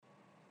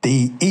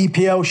The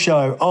EPL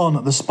show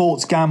on the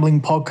Sports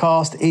Gambling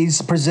Podcast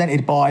is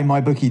presented by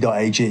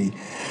MyBookie.ag.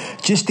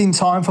 Just in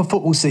time for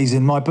football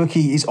season,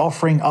 MyBookie is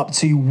offering up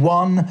to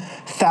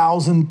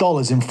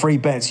 $1,000 in free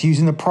bets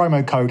using the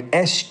promo code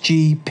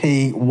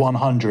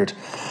SGP100.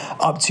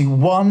 Up to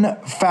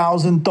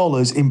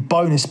 $1,000 in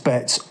bonus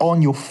bets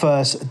on your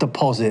first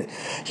deposit.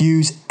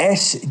 Use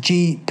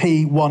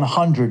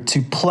SGP100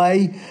 to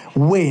play,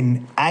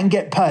 win, and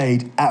get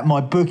paid at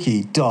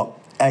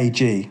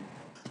MyBookie.ag.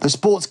 The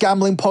Sports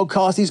Gambling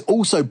Podcast is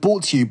also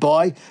brought to you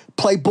by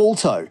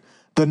PlayBalto,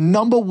 the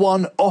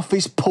 #1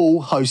 office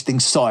pool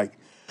hosting site.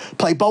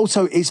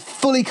 PlayBalto is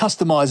fully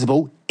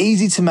customizable,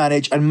 easy to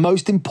manage, and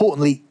most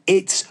importantly,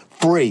 it's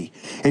free.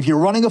 If you're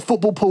running a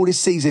football pool this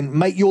season,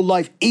 make your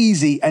life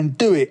easy and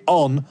do it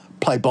on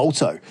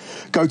PlayBalto.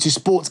 Go to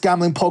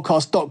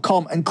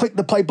sportsgamblingpodcast.com and click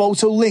the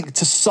PlayBalto link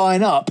to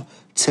sign up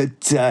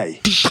today.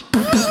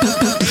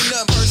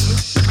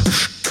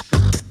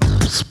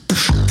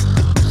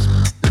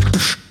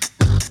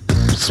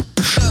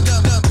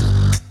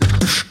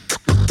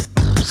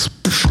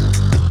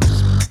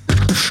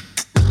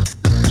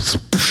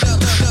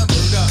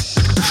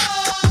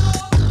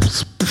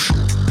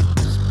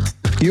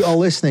 You are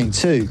listening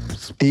to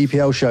the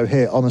EPL show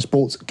here on the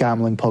Sports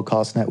Gambling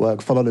Podcast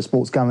Network. Follow the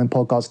Sports Gambling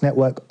Podcast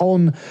Network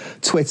on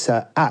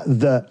Twitter at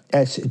the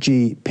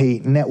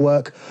SGP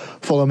Network.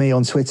 Follow me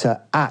on Twitter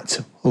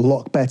at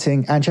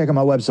LockBetting and check out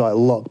my website,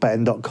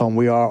 lockbetting.com.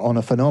 We are on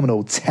a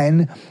phenomenal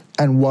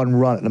 10-1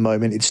 run at the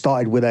moment. It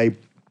started with a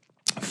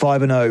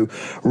 5-0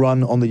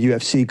 run on the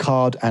UFC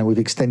card, and we've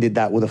extended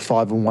that with a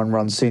 5-1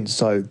 run since.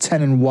 So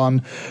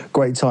 10-1,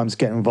 great time to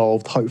get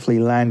involved. Hopefully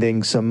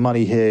landing some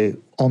money here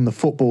on the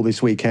football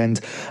this weekend.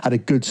 Had a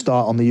good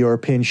start on the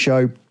European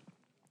show.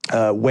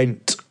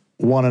 Went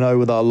 1-0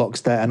 with our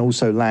locks there, and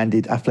also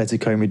landed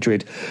Atletico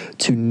Madrid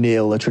to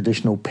nil, a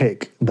traditional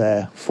pick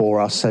there for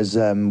us as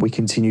we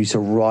continue to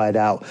ride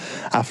out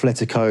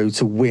Atletico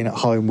to win at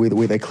home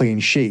with a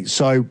clean sheet.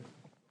 So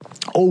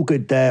all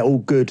good there, all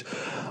good.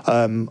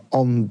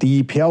 On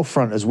the EPL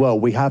front as well,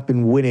 we have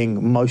been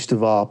winning most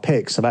of our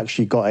picks. I've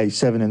actually got a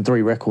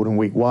 7-3 record in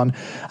week 1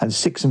 and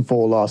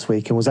 6-4 last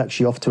week, and was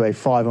actually off to a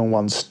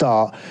 5-1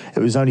 start.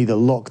 It was only the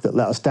lock that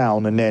let us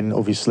down, and then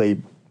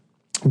obviously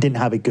didn't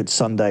have a good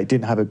Sunday,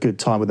 didn't have a good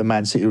time with the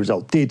Man City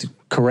result. Did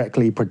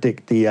correctly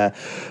predict the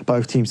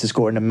both teams to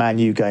score in the Man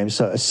U game.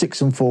 So a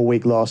 6-4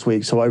 week last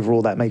week. So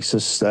overall that makes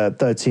us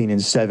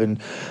 13-7.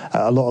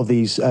 A lot of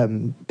these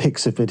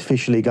picks have been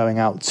officially going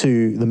out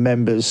to the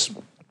members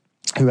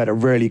who had a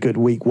really good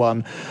week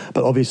 1,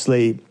 but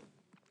obviously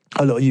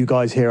a lot of you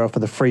guys here are for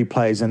the free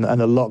plays, and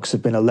the locks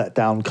have been a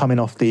letdown. Coming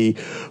off the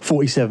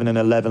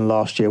 47-11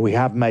 last year, we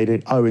have made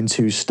it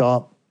 0-2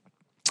 start.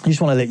 I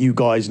just want to let you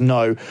guys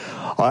know,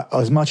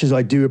 as much as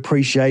I do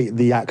appreciate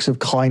the acts of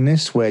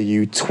kindness where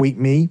you tweet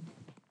me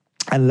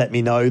and let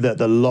me know that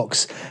the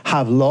locks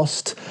have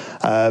lost,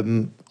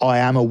 I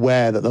am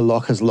aware that the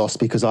lock has lost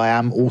because I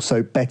am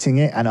also betting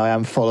it and I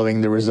am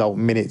following the result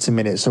minute to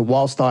minute. So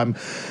whilst I'm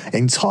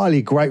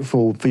entirely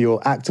grateful for your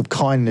act of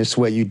kindness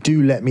where you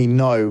do let me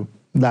know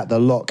that the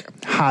lock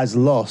has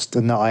lost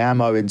and that I am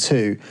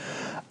 0-2,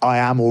 I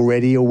am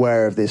already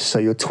aware of this. So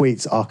your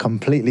tweets are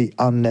completely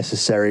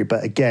unnecessary.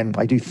 But again,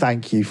 I do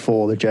thank you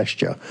for the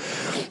gesture.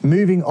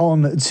 Moving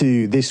on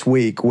to this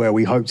week where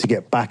we hope to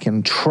get back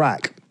on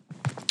track.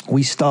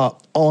 We start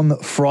on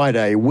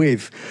Friday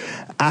with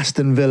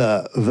Aston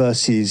Villa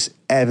versus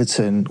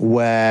Everton,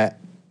 where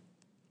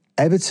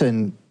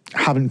Everton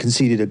haven't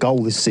conceded a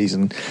goal this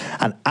season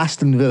and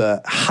Aston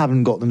Villa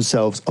haven't got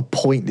themselves a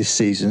point this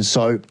season.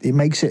 So it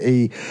makes it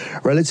a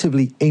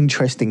relatively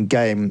interesting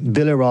game.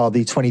 Villa are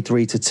the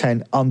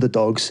 23-10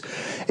 underdogs.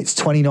 It's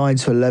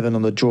 29-11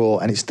 on the draw,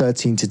 and it's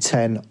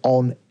 13-10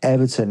 on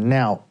Everton.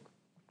 Now,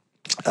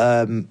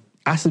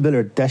 Aston Villa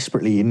are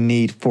desperately in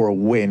need for a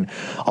win.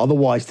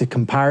 Otherwise, the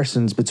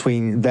comparisons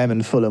between them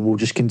and Fulham will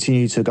just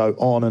continue to go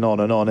on and on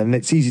and on. And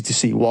it's easy to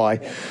see why.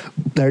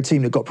 They're a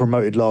team that got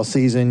promoted last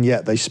season,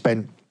 yet they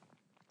spent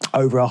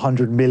over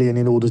 100 million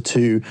in order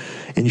to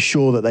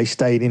ensure that they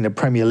stayed in the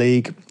Premier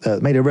League.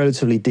 Made a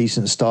relatively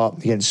decent start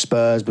against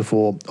Spurs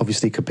before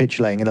obviously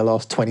capitulating in the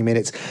last 20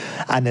 minutes.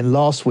 And then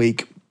last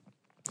week,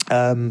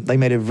 they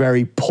made a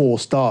very poor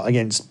start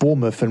against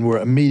Bournemouth and were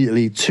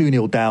immediately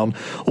 2-0 down,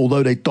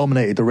 although they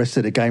dominated the rest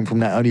of the game from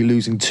that, only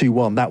losing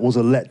 2-1. That was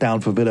a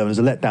letdown for Villa, and it was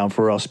a letdown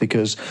for us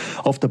because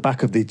off the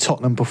back of the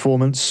Tottenham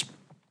performance,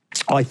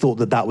 I thought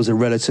that was a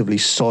relatively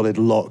solid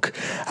lock.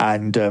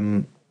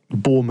 And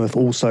Bournemouth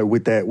also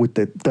with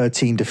the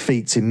 13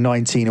 defeats in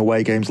 19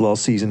 away games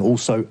last season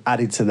also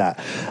added to that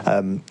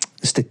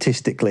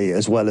statistically,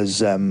 as well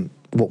as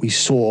what we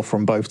saw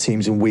from both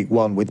teams in week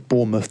 1, with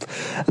Bournemouth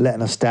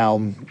letting us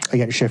down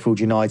against Sheffield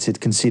United,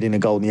 conceding a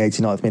goal in the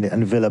 89th minute,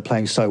 and Villa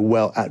playing so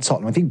well at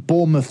Tottenham. I think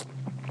Bournemouth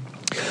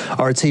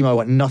are a team I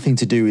want nothing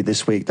to do with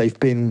this week. They've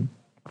been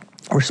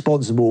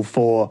responsible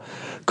for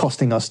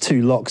costing us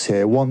 2 locks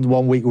here.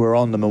 One week we were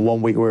on them and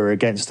 1 week we were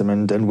against them,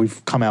 and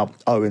we've come out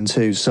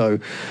 0-2. So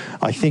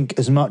I think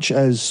as much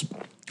as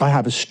I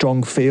have a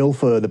strong feel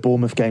for the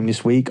Bournemouth game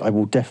this week. I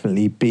will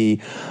definitely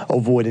be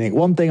avoiding it.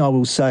 One thing I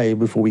will say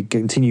before we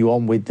continue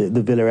on with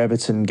the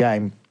Villa-Everton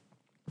game,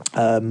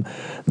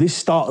 this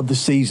start of the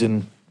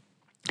season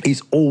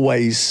is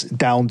always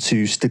down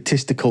to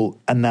statistical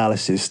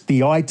analysis.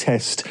 The eye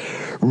test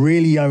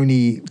really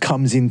only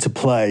comes into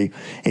play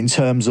in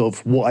terms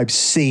of what I've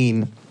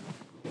seen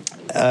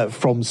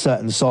from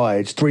certain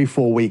sides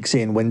 3-4 weeks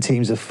in, when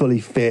teams are fully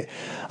fit,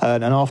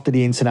 and after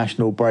the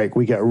international break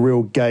we get a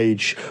real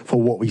gauge for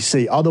what we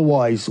see.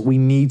 Otherwise, we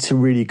need to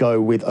really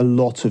go with a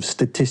lot of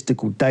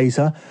statistical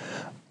data.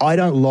 I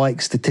don't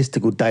like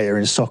statistical data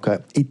in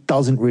soccer. It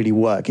doesn't really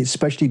work. It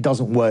especially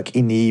doesn't work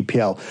in the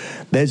EPL.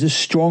 There's a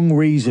strong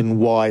reason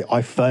why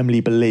I firmly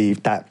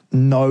believe that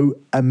no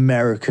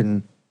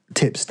American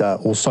tipster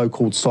or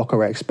so-called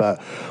soccer expert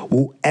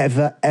will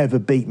ever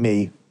beat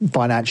me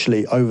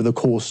financially over the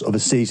course of a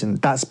season.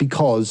 That's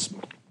because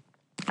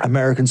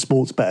American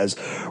sports bettors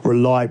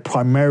rely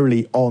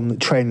primarily on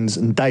trends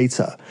and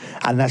data,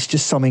 and that's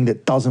just something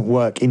that doesn't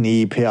work in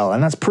the EPL.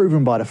 And that's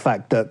proven by the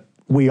fact that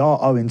we are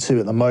 0-2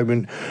 at the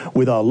moment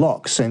with our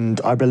locks, and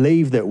I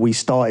believe that we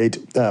started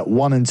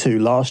 1-2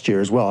 last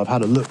year as well. I've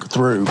had a look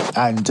through,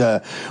 and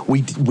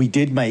we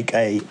did make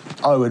a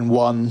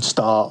 0-1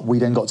 start. We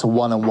then got to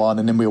 1-1,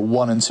 and then we were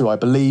 1-2. I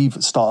believe at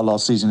the start of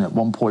last season at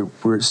one point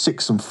we were at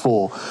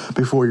 6-4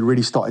 before we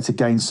really started to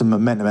gain some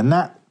momentum, and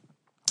that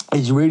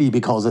is really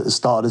because at the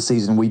start of the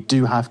season we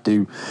do have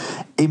to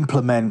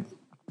implement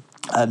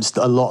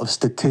a lot of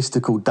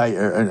statistical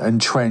data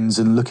and trends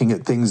and looking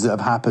at things that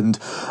have happened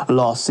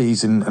last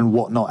season and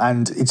whatnot.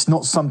 And it's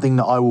not something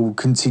that I will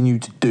continue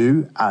to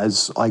do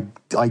as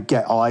I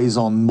get eyes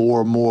on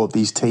more and more of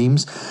these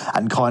teams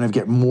and kind of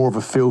get more of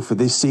a feel for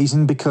this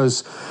season,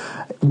 because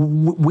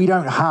we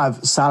don't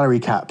have salary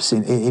caps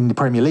in the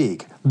Premier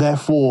League.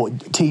 Therefore,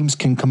 teams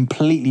can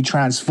completely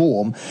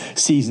transform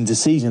season to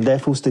season.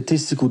 Therefore,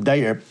 statistical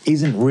data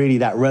isn't really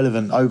that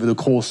relevant over the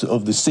course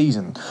of the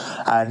season.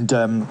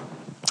 And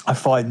I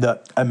find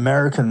that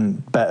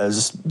American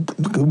bettors,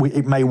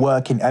 it may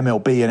work in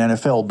MLB and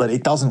NFL, but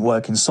it doesn't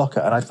work in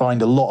soccer. And I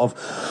find a lot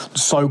of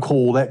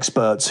so-called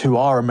experts who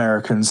are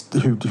Americans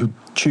who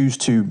choose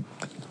to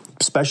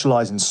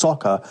specialize in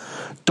soccer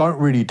don't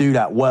really do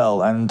that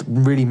well and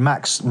really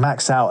max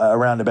out at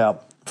around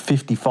about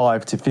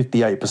 55 to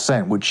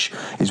 58%, which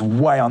is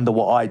way under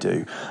what I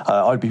do.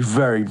 I'd be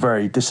very,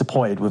 very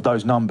disappointed with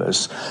those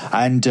numbers.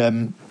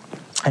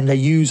 And they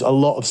use a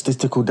lot of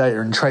statistical data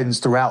and trends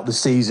throughout the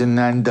season,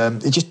 and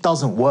it just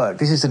doesn't work.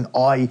 This is an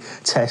eye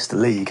test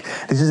league.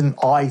 This is an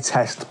eye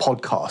test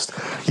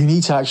podcast. You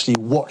need to actually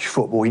watch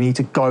football. You need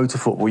to go to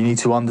football. You need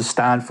to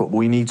understand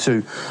football. You need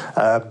to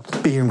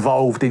be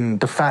involved in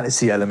the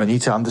fantasy element. You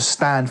need to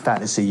understand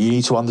fantasy. You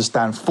need to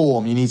understand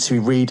form. You need to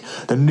read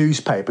the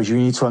newspapers. You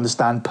need to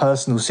understand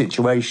personal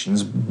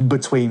situations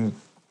between,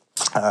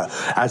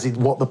 as in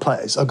what the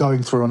players are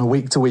going through on a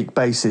week-to-week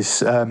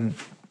basis,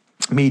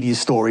 media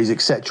stories,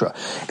 etc.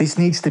 This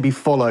needs to be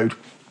followed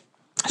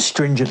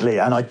stringently,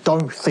 and I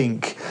don't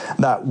think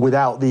that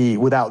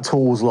without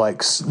tools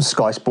like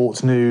Sky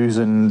Sports News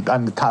and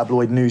the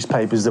tabloid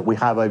newspapers that we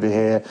have over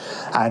here,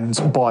 and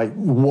by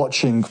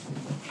watching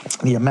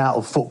the amount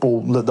of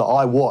football that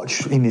I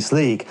watch in this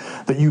league,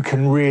 that you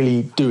can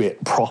really do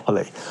it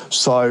properly.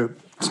 So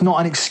it's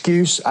not an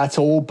excuse at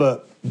all,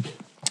 but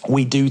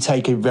we do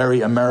take a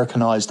very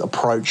Americanized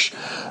approach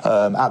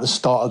at the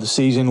start of the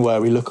season,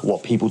 where we look at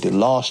what people did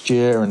last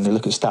year and they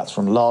look at stats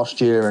from last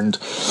year and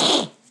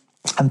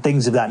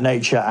things of that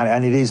nature,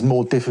 and it is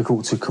more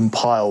difficult to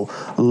compile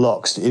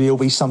locks. It'll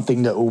be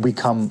something that will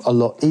become a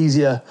lot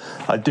easier.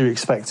 I do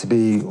expect to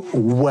be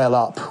well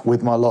up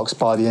with my locks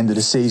by the end of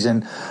the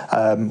season,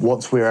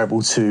 once we're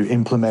able to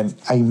implement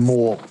a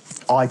more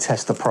eye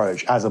test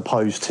approach as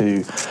opposed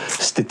to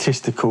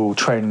statistical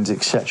trends,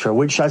 etc.,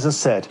 which, as I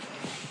said,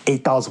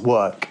 it does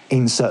work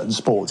in certain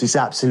sports. It's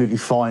absolutely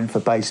fine for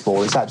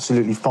baseball. It's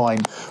absolutely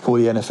fine for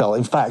the NFL.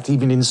 In fact,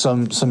 even in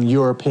some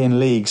European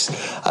leagues,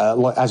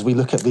 like as we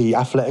look at the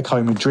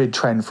Atletico Madrid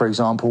trend, for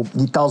example,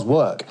 it does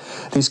work.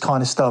 This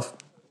kind of stuff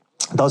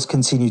does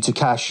continue to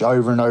cash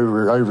over and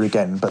over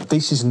again, but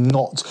this is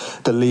not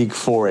the league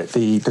for it.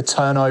 The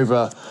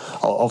turnover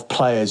of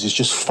players is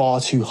just far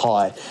too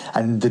high,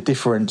 and the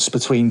difference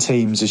between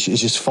teams is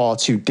just far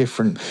too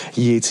different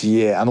year to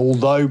year. And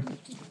although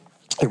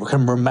it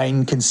can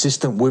remain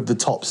consistent with the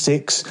top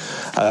six,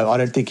 I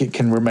don't think it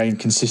can remain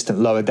consistent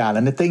lower down.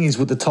 And the thing is,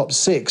 with the top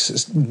six,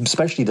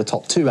 especially the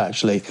top two,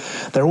 actually,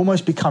 they're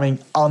almost becoming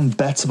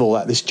unbettable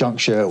at this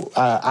juncture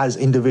as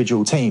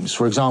individual teams.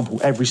 For example,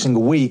 every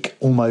single week,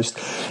 almost,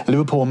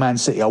 Liverpool and Man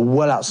City are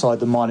well outside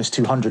the minus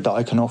 200 that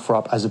I can offer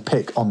up as a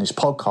pick on this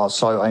podcast.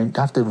 So I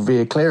have to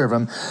veer clear of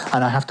them,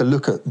 and I have to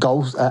look at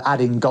goals,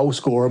 adding goal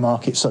scorer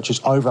markets such as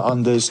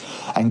over-unders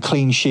and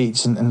clean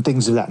sheets and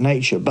things of that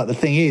nature. But the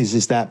thing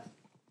is that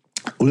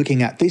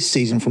looking at this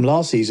season from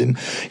last season,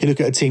 you look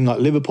at a team like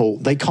Liverpool,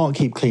 they can't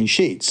keep clean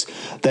sheets.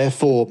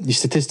 Therefore, the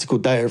statistical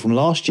data from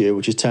last year,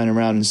 which is turning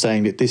around and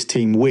saying that this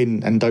team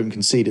win and don't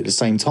concede at the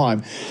same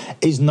time,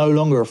 is no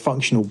longer a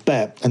functional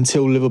bet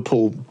until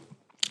Liverpool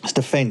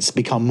defence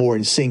become more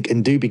in sync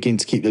and do begin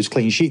to keep those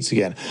clean sheets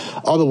again.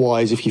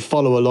 Otherwise, if you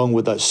follow along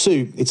with that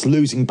suit, it's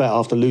losing bet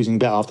after losing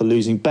bet after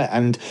losing bet.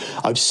 And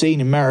I've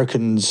seen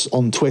Americans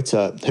on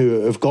Twitter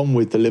who have gone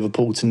with the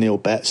Liverpool to nil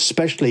bet,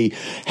 especially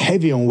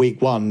heavy on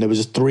week one. There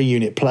was a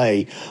 3-unit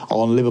play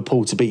on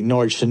Liverpool to beat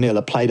Norwich to nil,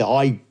 a play that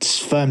I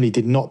firmly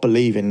did not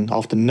believe in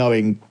after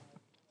knowing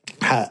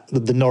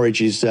the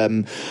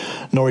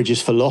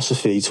Norwich's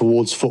philosophy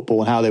towards football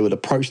and how they would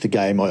approach the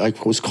game. I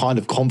was kind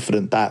of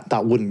confident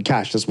that wouldn't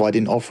cash. That's why I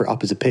didn't offer it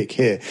up as a pick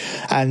here,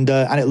 and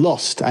it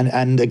lost.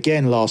 And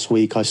again last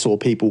week I saw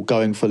people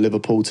going for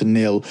Liverpool to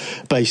nil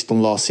based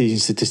on last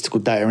season's statistical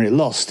data, and it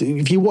lost.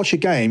 If you watch a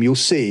game, you'll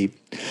see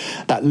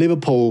that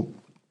Liverpool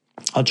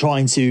are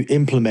trying to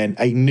implement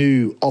a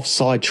new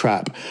offside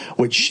trap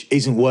which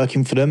isn't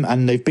working for them,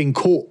 and they've been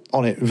caught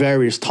on it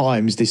various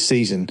times this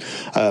season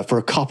for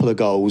a couple of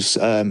goals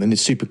in the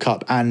Super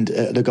Cup and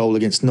the goal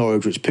against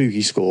Norwich which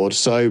Pukki scored.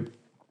 So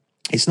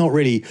it's not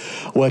really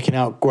working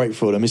out great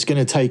for them. It's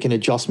going to take an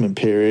adjustment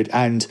period,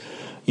 and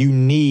you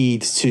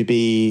need to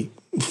be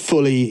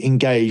fully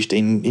engaged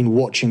in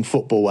watching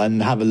football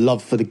and have a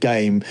love for the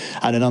game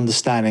and an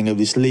understanding of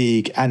this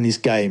league and this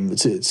game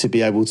to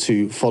be able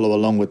to follow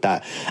along with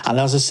that. And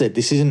as I said,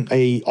 this isn't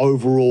a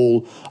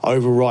overall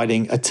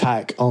overriding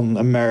attack on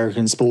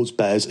American sports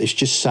bettors. It's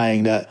just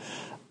saying that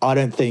I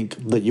don't think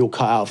that you're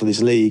cut out for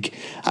this league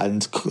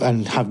and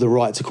have the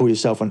right to call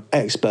yourself an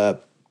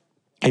expert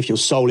if you're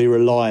solely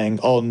relying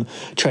on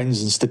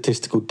trends and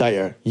statistical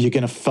data. You're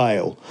going to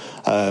fail.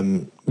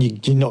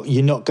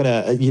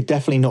 You're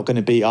definitely not going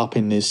to be up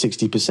in the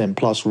 60%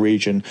 plus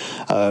region.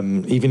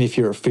 Even if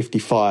you're at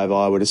 55,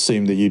 I would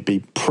assume that you'd be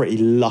pretty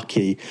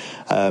lucky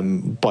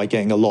by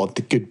getting a lot of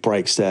the good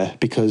breaks there,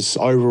 because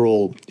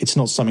overall it's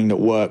not something that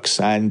works.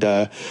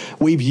 And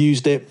we've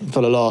used it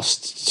for the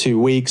last 2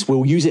 weeks.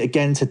 We'll use it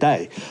again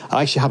today.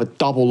 I actually have a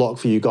double lock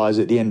for you guys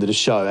at the end of the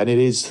show, and it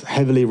is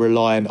heavily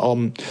reliant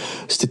on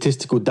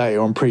statistical data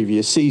on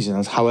previous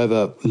seasons.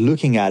 However,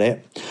 looking at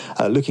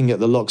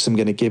the locks I'm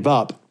going to give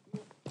up,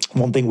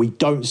 one thing we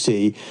don't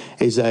see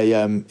is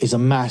a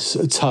mass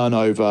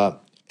turnover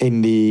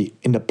in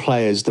the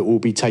players that will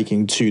be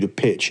taking to the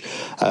pitch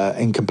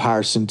in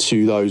comparison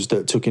to those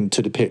that took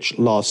into the pitch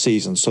last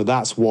season. So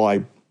that's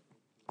why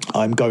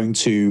I'm going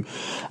to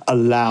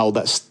allow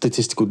that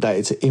statistical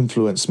data to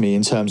influence me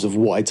in terms of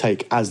what I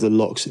take as the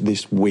locks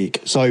this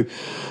week. So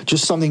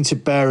just something to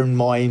bear in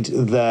mind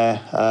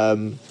there,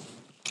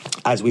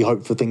 as we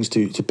hope for things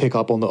to pick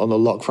up on the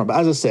lock front.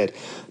 But as I said,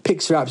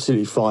 picks are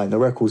absolutely fine. The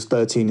record's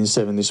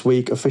 13-7 this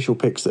week. Official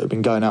picks that have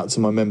been going out to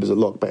my members at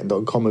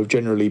lockbetting.com have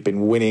generally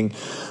been winning.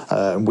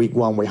 In week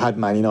one, we had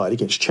Man United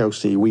against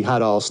Chelsea. We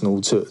had Arsenal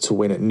to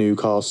win at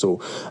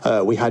Newcastle.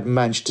 We had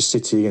Manchester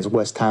City against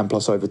West Ham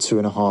plus over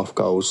 2.5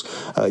 goals.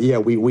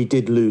 We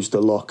did lose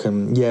the lock,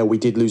 and we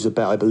did lose a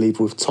bet, I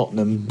believe, with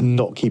Tottenham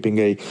not keeping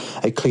a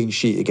clean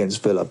sheet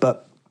against Villa.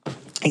 But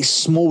it's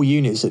small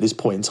units at this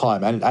point in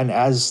time, and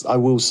as I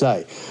will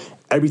say,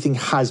 everything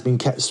has been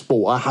kept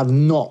small. I have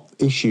not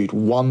issued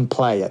one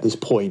play at this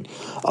point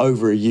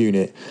over a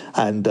unit,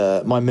 and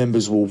my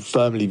members will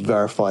firmly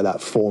verify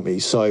that for me.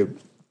 So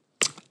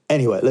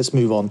anyway, let's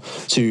move on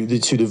to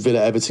the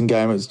Villa-Everton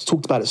game. I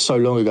talked about it so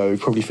long ago,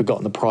 we've probably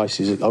forgotten the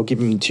prices. I'll give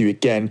them to you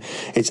again.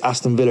 It's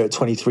Aston Villa at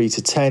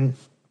 23-10.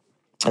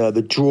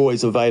 The draw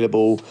is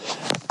available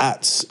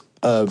at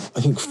I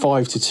think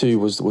 5-2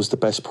 was the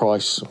best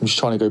price. I'm just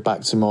trying to go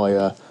back to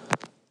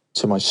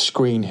my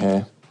screen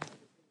here.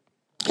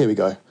 Here we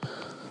go.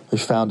 I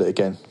found it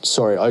again.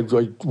 Sorry,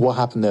 what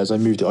happened there is I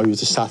moved it over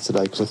to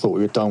Saturday because I thought we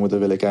were done with the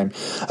Villa game.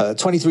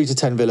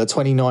 23-10 Villa,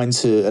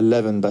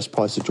 29-11 best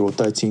price to draw,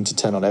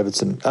 13-10 on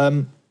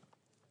Everton.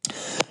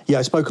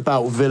 I spoke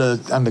about Villa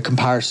and the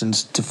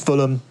comparisons to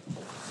Fulham.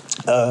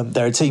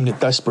 They're a team that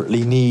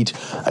desperately need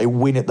a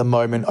win at the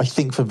moment. I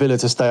think for Villa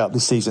to stay up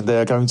this season, they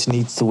are going to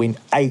need to win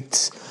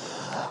 8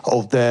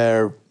 of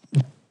their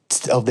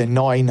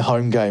 9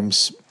 home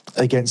games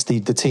against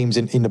the teams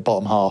in the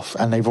bottom half,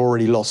 and they've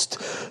already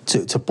lost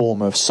to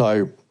Bournemouth.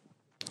 So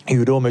you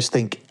would almost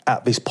think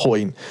at this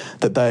point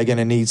that they are going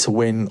to need to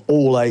win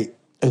all 8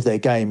 of their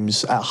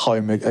games at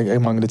home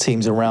among the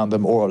teams around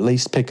them, or at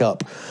least pick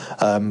up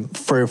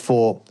 3 or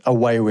 4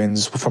 away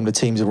wins from the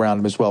teams around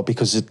them as well,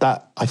 because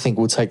that, I think,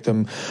 will take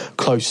them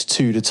close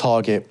to the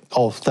target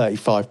of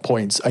 35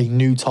 points, a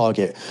new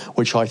target,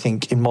 which I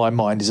think in my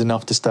mind is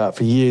enough to start.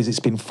 For years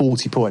it's been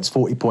 40 points,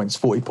 40 points,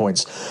 40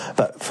 points,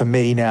 but for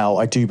me now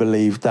I do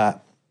believe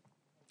that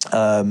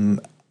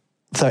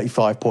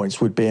 35 points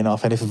would be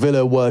enough. And if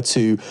Villa were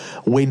to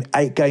win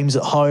 8 games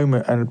at home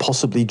and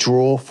possibly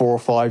draw 4 or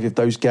 5 of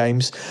those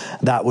games,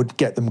 that would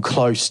get them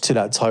close to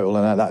that total.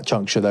 And at that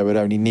juncture, they would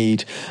only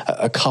need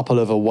a couple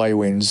of away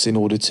wins in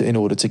order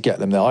to get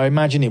them there. I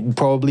imagine it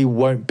probably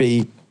won't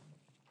be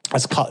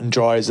as cut and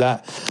dry as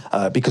that,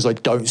 because I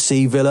don't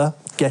see Villa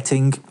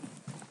getting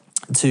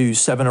to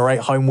 7 or 8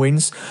 home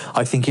wins.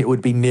 I think it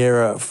would be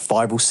nearer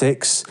 5 or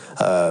 6,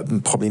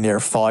 probably nearer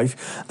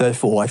 5.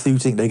 Therefore, I do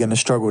think they're going to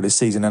struggle this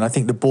season, and I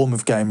think the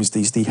Bournemouth game is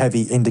the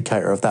heavy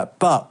indicator of that.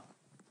 But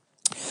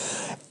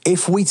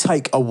if we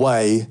take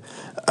away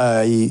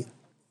the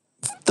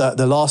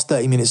last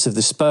 30 minutes of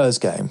the Spurs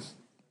game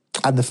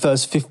and the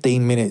first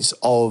 15 minutes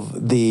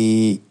of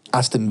the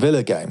Aston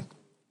Villa game,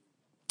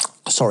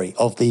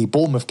 of the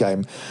Bournemouth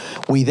game,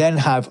 we then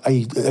have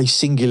a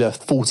singular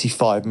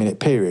 45-minute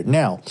period.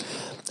 Now,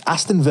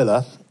 Aston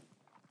Villa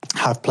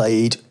have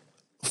played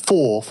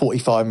 4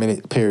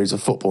 45-minute periods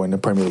of football in the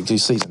Premier League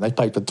this season. They've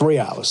played for 3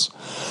 hours.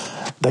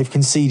 They've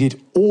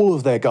conceded all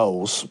of their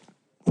goals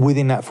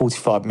within that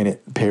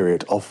 45-minute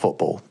period of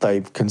football.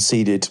 They've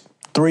conceded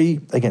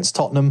 3 against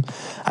Tottenham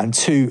and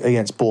 2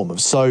 against Bournemouth.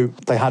 So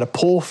they had a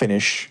poor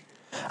finish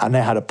and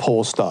they had a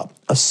poor start.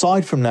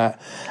 Aside from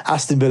that,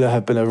 Aston Villa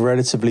have been a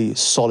relatively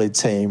solid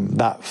team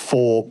that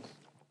for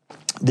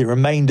the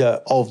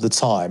remainder of the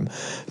time,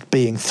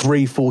 being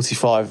 3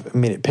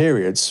 45-minute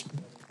periods,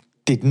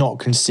 did not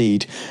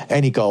concede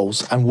any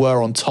goals and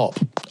were on top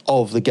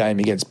of the game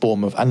against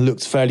Bournemouth and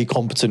looked fairly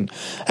competent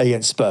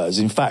against Spurs.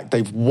 In fact,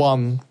 they've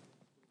won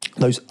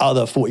those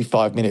other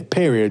 45-minute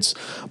periods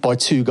by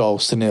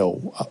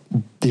 2-0.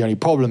 The only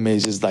problem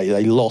is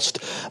they lost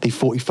the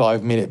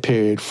 45-minute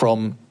period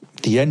from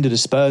the end of the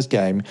Spurs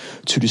game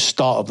to the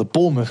start of the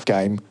Bournemouth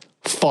game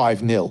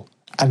 5-0.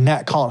 And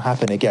that can't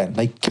happen again.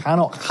 They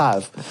cannot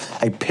have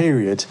a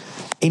period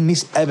in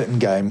this Everton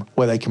game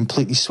where they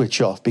completely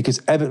switch off,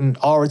 because Everton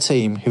are a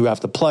team who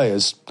have the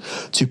players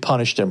to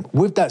punish them.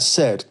 With that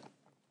said,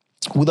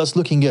 with us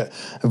looking at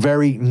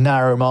very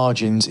narrow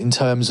margins in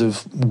terms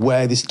of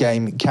where this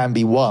game can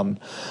be won,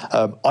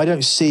 I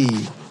don't see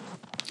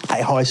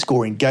a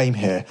high-scoring game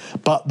here.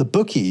 But the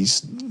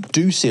bookies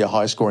do see a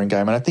high-scoring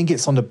game, and I think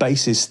it's on the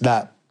basis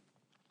that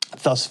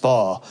thus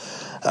far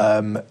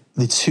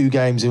the 2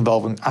 games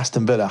involving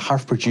Aston Villa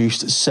have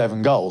produced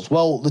 7 goals.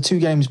 Well, the 2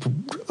 games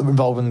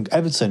involving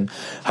Everton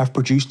have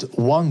produced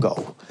 1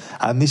 goal.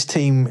 And this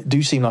team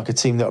do seem like a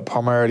team that are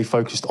primarily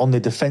focused on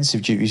their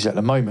defensive duties at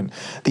the moment.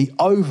 The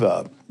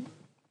over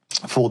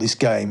for this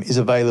game is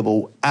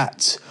available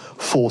at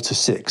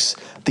 4-6.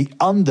 The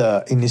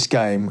under in this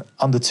game,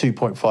 under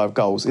 2.5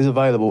 goals, is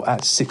available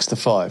at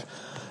 6-5.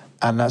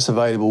 And that's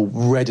available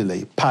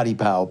readily. Paddy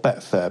Power,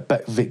 Betfair,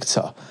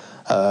 BetVictor.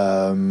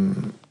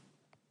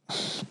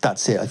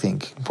 That's it, I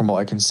think, from what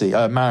I can see.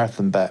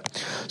 Marathon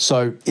Bet.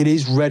 So it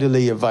is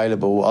readily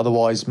available.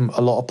 Otherwise, a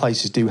lot of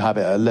places do have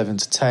it at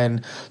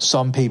 11-10.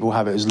 Some people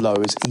have it as low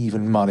as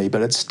even money,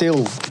 but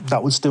that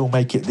would still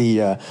make it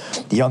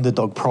the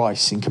underdog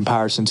price in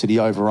comparison to the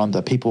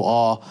over/under.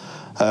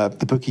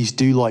 The bookies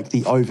do like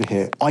the over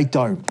here. I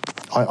don't.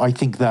 I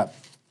think that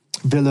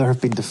Villa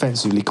have been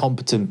defensively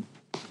competent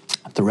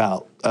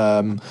throughout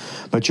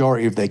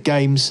majority of their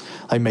games.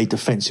 They made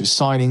defensive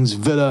signings.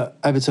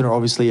 Everton are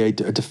obviously a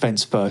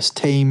defence-first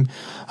team.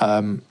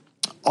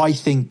 I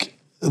think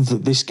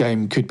that this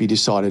game could be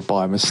decided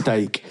by a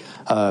mistake.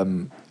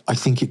 I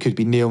think it could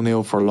be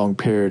 0-0 for a long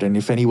period, and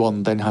if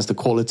anyone then has the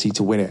quality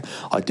to win it,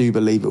 I do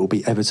believe it will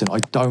be Everton. I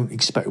don't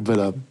expect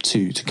Villa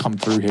to come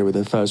through here with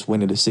their first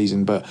win of the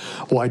season, but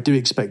what I do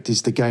expect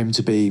is the game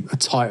to be a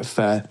tight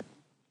affair,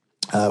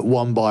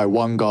 won by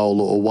 1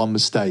 goal or 1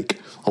 mistake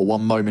or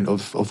 1 moment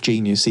of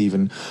genius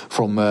even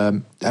from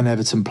an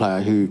Everton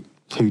player who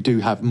do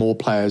have more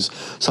players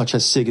such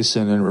as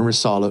Sigurdsson and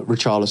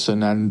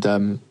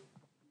Richarlison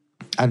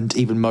and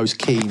even Moise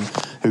Keane,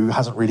 who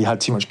hasn't really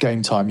had too much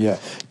game time yet,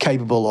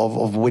 capable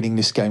of winning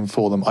this game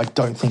for them. I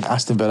don't think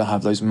Aston Villa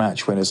have those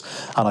match winners,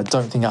 and I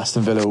don't think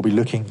Aston Villa will be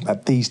looking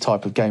at these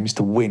type of games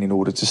to win in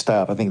order to stay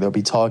up. I think they'll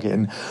be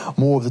targeting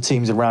more of the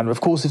teams around.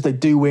 Of course, if they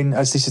do win,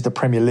 as this is the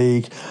Premier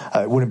League,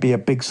 it wouldn't be a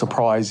big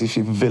surprise if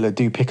Villa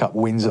do pick up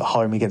wins at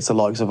home against the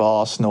likes of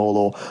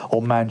Arsenal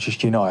or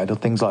Manchester United or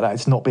things like that.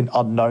 It's not been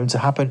unknown to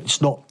happen.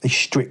 It's not a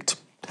strict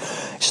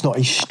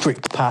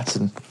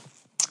pattern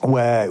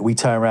where we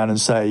turn around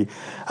and say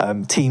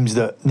teams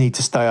that need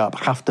to stay up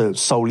have to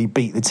solely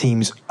beat the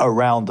teams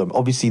around them.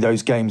 Obviously,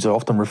 those games are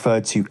often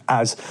referred to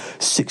as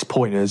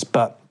 6-pointers,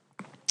 but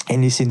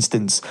in this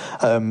instance,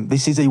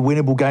 this is a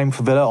winnable game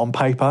for Villa on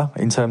paper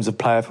in terms of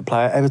player for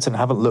player. Everton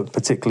haven't looked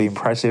particularly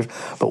impressive,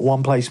 but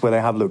one place where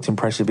they have looked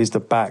impressive is the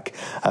back.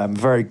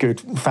 Very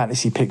good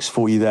fantasy picks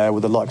for you there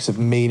with the likes of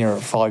Mina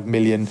at 5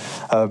 million.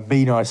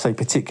 Mina, I say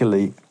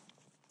particularly,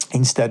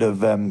 instead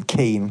of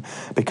Keane,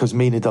 because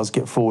Mina does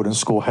get forward and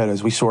score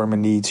headers. We saw him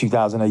in the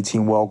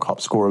 2018 World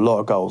Cup score a lot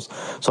of goals,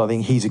 so I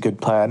think he's a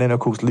good player. And then, of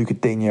course, Luca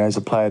Digne is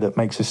a player that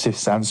makes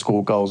assists and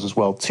score goals as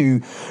well.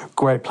 2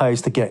 great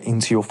players to get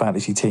into your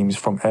fantasy teams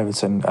from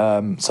Everton.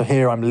 So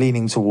here I'm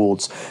leaning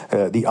towards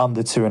the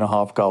under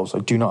 2.5 goals. I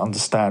do not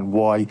understand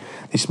why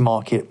this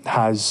market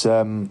has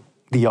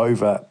the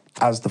over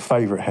as the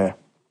favourite here.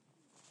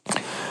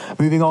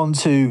 Moving on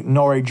to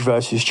Norwich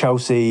versus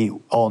Chelsea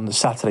on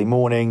Saturday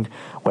morning,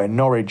 where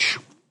Norwich,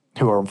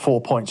 who are on 4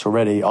 points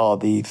already, are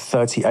the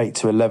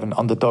 38-11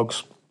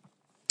 underdogs.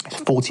 It's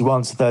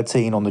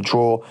 41-13 on the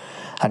draw,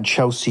 and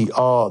Chelsea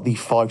are the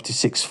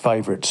 5-6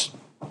 favourites.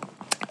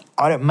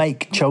 I don't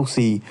make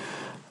Chelsea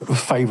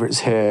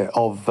favourites here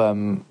of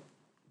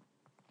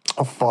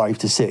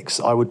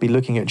 5-6. I would be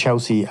looking at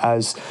Chelsea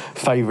as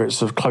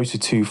favourites of closer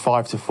to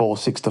 5-4,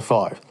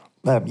 6-5.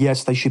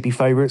 Yes, they should be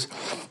favourites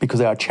because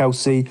they are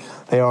Chelsea.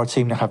 They are a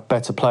team that have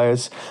better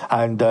players.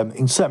 And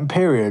in certain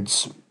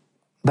periods,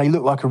 they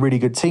look like a really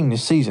good team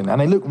this season. And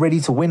they looked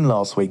ready to win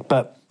last week.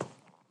 But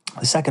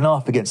the second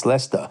half against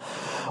Leicester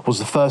was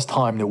the first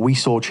time that we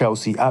saw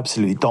Chelsea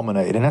absolutely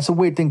dominated. And that's a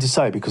weird thing to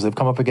say because they've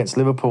come up against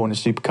Liverpool in the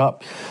Super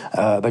Cup.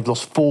 They've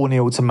lost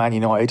 4-0 to Man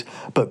United.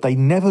 But they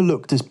never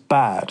looked as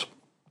bad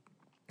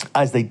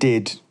as they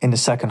did in the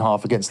second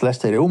half against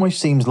Leicester. It almost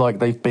seems like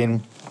they've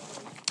been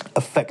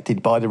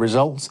affected by the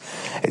results.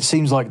 It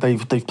seems like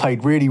they've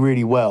played really,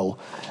 really well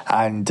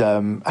and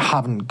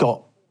haven't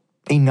got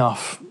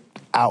enough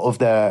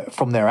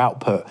from their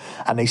output,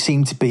 and they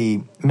seem to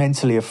be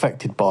mentally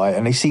affected by it,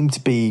 and they seem to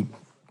be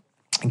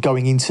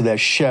going into their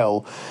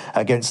shell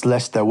against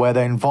Leicester, where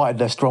they invited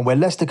Leicester on, where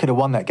Leicester could have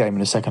won that game in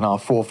the second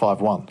half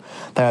 4-5-1.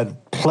 They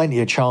had plenty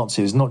of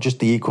chances, not just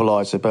the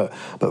equaliser, but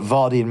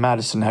Vardy and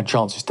Maddison had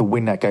chances to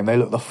win that game. They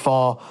looked the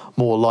far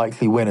more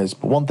likely winners.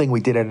 But one thing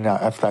we did in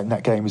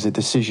that game was a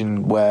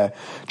decision where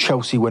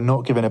Chelsea were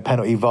not given a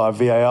penalty via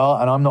VAR,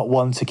 and I'm not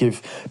one to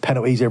give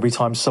penalties every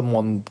time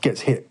someone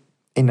gets hit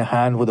in the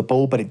hand with a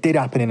ball, but it did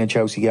happen in a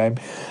Chelsea game.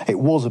 It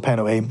was a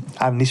penalty,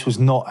 and this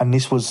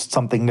was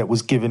something that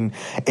was given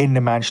in the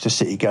Manchester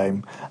City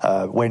game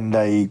when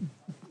they,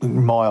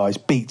 in my eyes,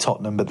 beat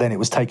Tottenham, but then it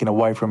was taken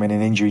away from in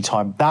injury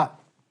time. That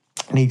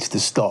needs to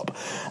stop.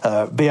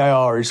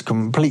 VAR is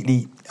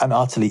completely and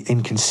utterly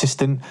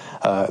inconsistent.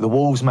 The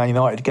Wolves-Man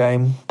United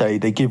game, they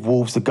give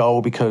Wolves the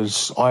goal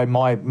because,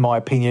 my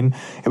opinion,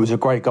 it was a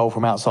great goal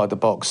from outside the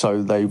box,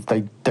 so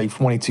they've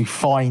wanted to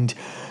find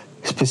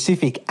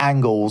specific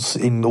angles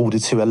in order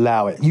to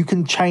allow it. You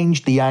can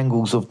change the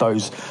angles of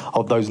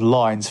those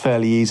lines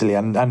fairly easily,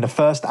 and the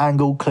first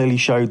angle clearly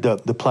showed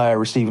that the player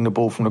receiving the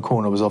ball from the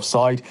corner was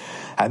offside,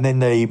 and then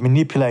they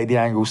manipulated the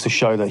angles to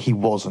show that he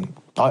wasn't.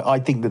 I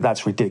think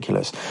that's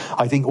ridiculous.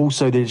 I think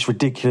also that it's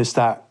ridiculous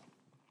that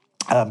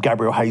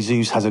Gabriel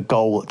Jesus has a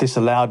goal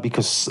disallowed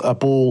because a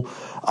ball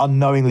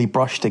unknowingly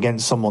brushed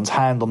against someone's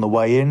hand on the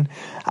way in,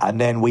 and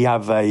then we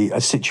have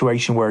a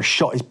situation where a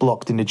shot is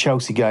blocked in the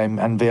Chelsea game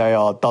and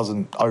VAR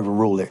doesn't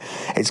overrule it.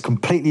 It's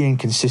completely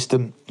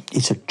inconsistent.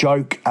 It's a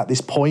joke at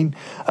this point.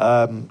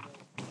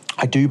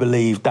 I do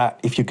believe that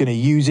if you're going to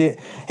use it,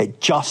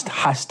 it just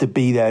has to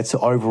be there to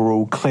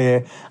overrule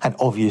clear and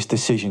obvious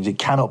decisions. It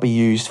cannot be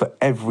used for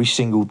every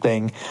single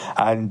thing,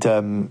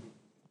 and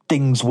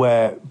things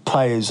where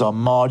players are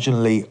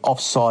marginally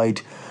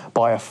offside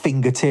by a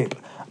fingertip,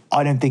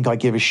 I don't think I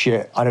give a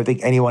shit. I don't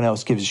think anyone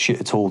else gives a shit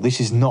at all. This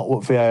is not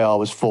what VAR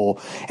was for.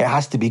 It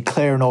has to be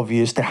clear and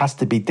obvious. There has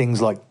to be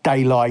things like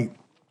daylight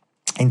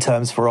in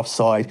terms for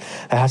offside.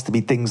 There has to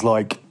be things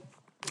like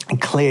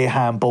clear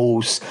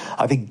handballs.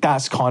 I think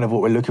that's kind of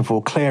what we're looking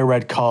for. Clear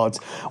red cards.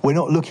 We're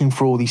not looking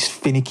for all these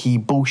finicky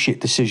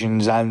bullshit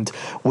decisions, and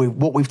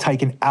what we've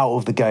taken out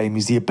of the game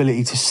is the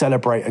ability to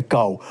celebrate a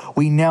goal.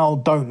 We now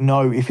don't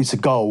know if it's a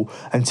goal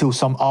until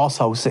some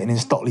arsehole sitting in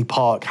Stockley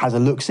Park has a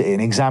look at it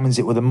and examines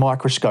it with a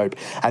microscope,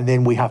 and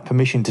then we have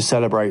permission to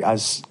celebrate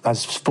as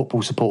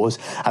football supporters,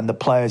 and the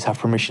players have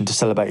permission to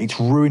celebrate. It's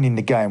ruining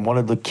the game. One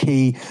of the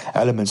key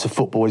elements of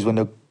football is when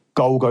the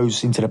goal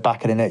goes into the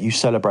back of the net, you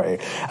celebrate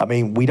it. I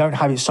mean, we don't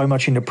have it so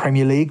much in the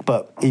Premier League,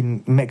 but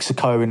in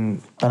Mexico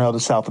and other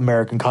South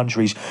American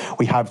countries,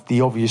 we have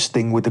the obvious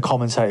thing with the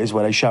commentators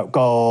where they shout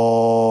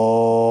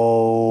goal,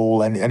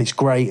 and it's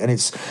great, and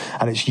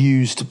it's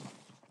used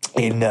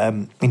in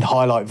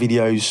highlight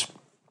videos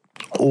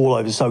all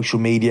over social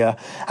media,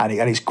 and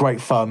it's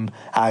great fun.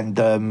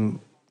 And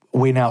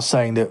we're now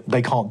saying that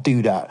they can't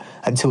do that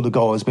until the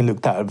goal has been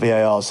looked at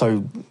VAR.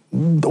 So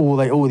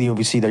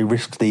obviously they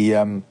risk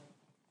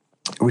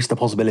the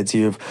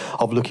possibility of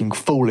looking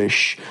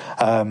foolish.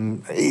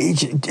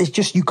 It's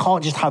just, you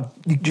can't just have,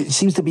 it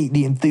seems to be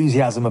the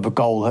enthusiasm of a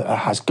goal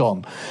has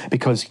gone,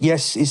 because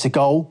yes, it's a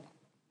goal,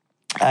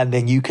 and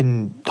then you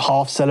can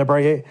half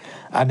celebrate it,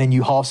 and then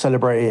you half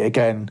celebrate it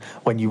again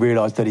when you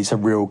realise that it's a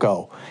real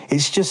goal.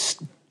 It's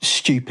just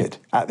stupid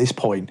at this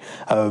point.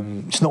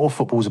 It's not what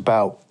football's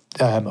about,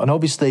 and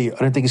obviously I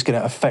don't think it's going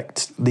to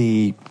affect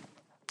the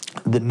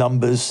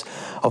numbers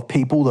of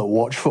people that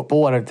watch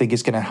football. I don't think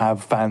it's going to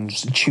have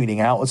fans tuning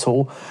out at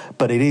all,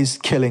 but it is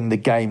killing the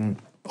game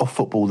of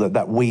football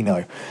that we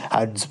know.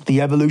 And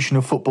the evolution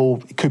of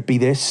football could be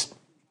this,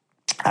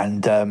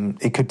 and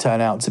it could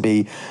turn out to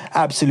be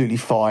absolutely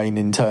fine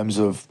in terms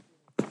of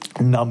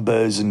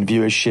numbers and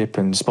viewership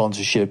and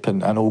sponsorship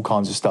and all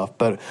kinds of stuff,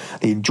 but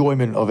the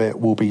enjoyment of it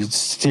will be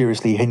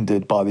seriously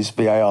hindered by this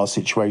VAR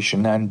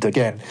situation. And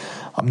again,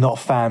 I'm not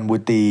a fan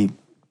with the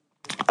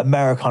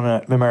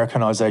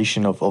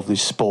Americanization of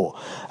this sport,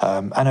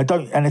 and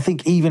I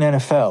think even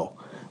NFL,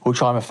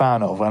 which I'm a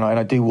fan of, and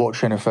I do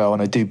watch NFL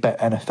and I do bet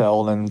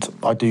NFL and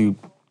I do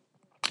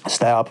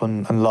stay up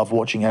and love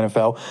watching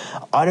NFL.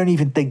 I don't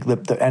even think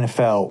that the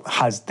NFL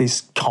has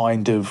this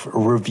kind of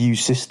review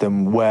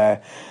system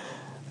where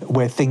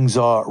things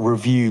are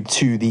reviewed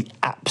to the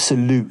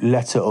absolute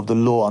letter of the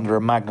law under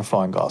a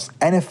magnifying glass.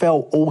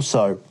 NFL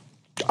also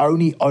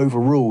only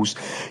overrules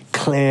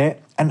clear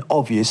and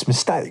obvious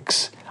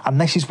mistakes. And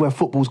this is where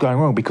football's going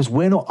wrong, because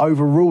we're not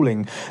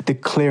overruling the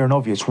clear and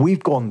obvious.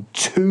 We've gone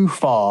too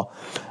far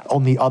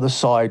on the other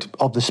side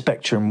of the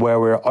spectrum where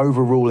we're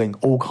overruling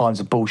all kinds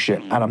of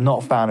bullshit, and I'm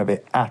not a fan of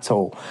it at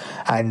all.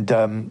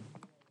 And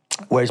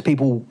whereas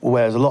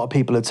a lot of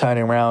people are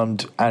turning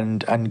around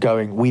and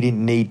going, we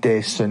didn't need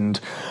this, and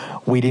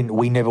we don't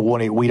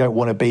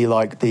want to be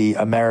like the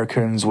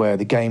Americans where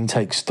the game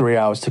takes 3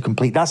 hours to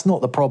complete. That's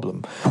not the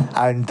problem.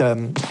 And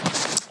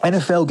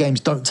NFL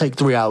games don't take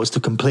 3 hours to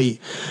complete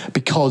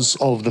because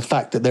of the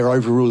fact that they're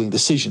overruling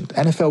decisions.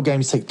 NFL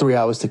games take 3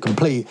 hours to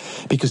complete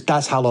because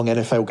that's how long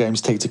NFL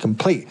games take to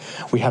complete.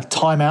 We have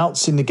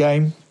timeouts in the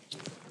game.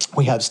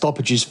 We have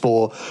stoppages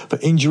for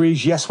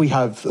injuries. Yes, we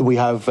have stoppages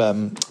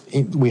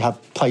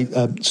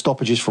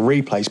for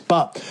replays,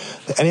 but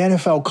an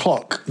NFL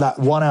clock, that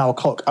 1 hour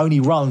clock, only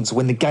runs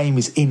when the game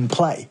is in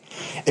play.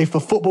 If a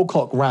football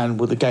clock ran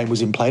when the game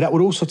was in play, that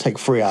would also take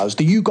 3 hours.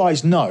 Do you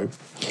guys know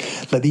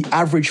that the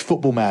average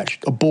football match,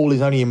 a ball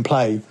is only in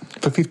play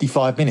for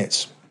 55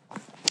 minutes?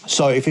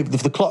 So if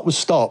the clock was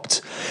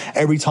stopped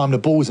every time the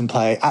ball was in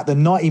play, at the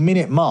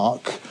 90-minute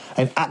mark,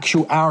 an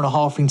actual hour and a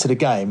half into the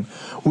game,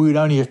 we would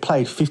only have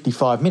played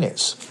 55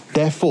 minutes.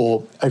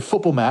 Therefore, a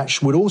football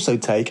match would also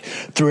take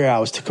 3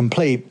 hours to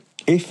complete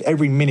if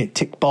every minute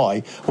ticked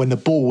by when the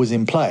ball was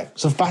in play.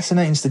 It's a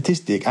fascinating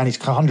statistic, and it's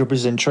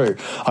 100% true.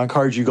 I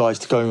encourage you guys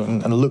to go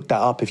and look that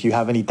up if you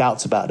have any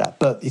doubts about that.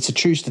 But it's a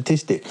true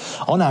statistic.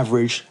 On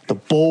average, the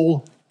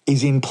ball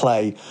is in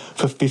play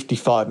for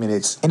 55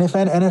 minutes. In an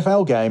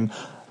NFL game,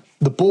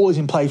 the ball is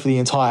in play for the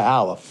entire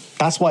hour.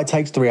 That's why it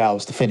takes 3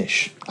 hours to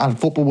finish. And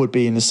football would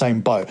be in the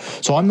same boat.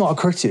 So I'm not a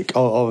critic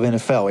of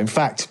NFL. In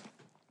fact,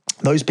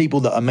 those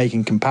people that are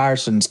making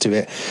comparisons to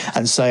it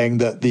and saying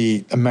that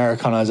the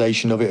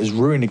Americanization of it has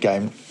ruined the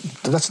game,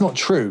 that's not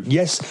true.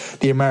 Yes,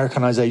 the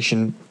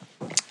Americanization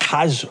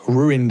has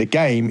ruined the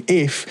game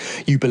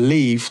if you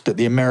believe that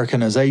the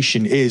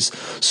Americanization is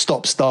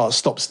stop,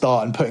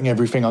 start, and putting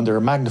everything under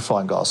a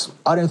magnifying glass.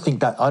 I don't think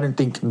that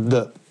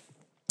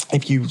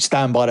if you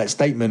stand by that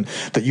statement,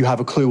 that you have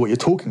a clue what you're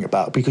talking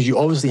about, because you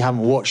obviously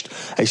haven't watched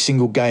a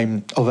single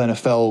game of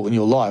NFL in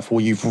your life,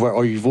 or you've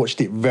watched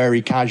it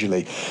very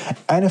casually.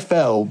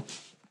 NFL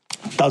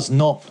does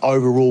not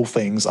overrule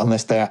things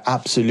unless they are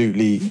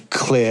absolutely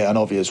clear and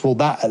obvious. Well,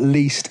 that at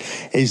least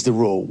is the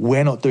rule.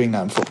 We're not doing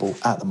that in football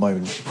at the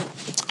moment.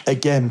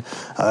 Again,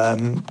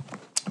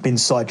 been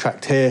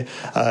sidetracked here.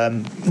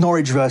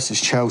 Norwich versus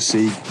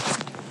Chelsea.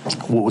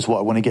 What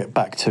I want to get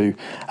back to.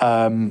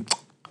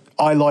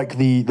 I like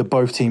the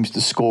both teams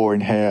to score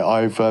in here.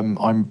 I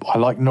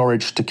like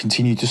Norwich to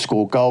continue to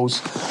score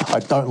goals. I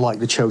don't like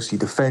the Chelsea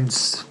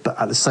defence,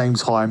 but at the same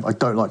time, I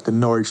don't like the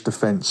Norwich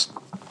defence.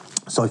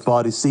 So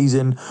far this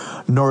season,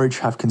 Norwich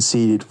have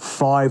conceded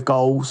 5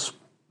 goals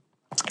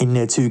in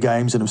their 2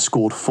 games and have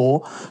scored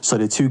 4. So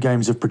their 2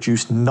 games have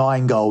produced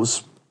 9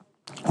 goals.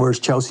 Whereas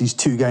Chelsea's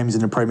 2 games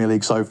in the Premier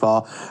League so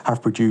far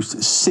have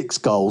produced 6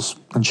 goals,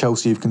 and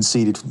Chelsea have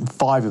conceded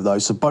 5 of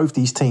those. So both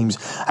these teams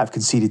have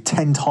conceded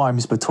 10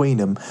 times between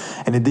them.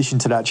 In addition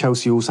to that,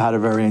 Chelsea also had a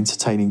very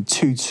entertaining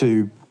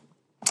 2-2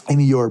 in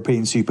the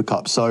European Super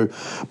Cup. So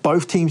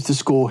both teams to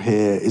score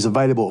here is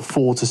available at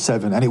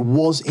 4-7, and it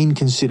was in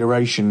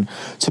consideration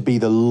to be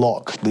the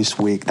lock this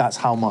week. That's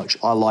how much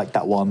I like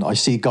that one. I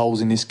see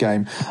goals in this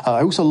game.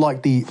 I also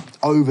like the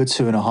over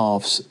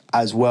 2.5s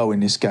as well in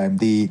this game.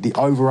 The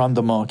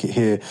over-under market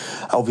here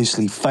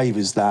obviously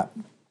favours that.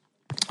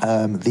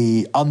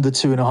 The under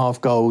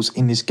 2.5 goals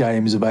in this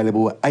game is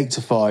available at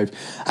 8-5,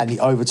 and the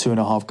over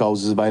 2.5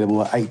 goals is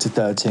available at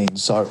 8-13.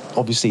 So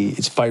obviously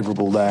it's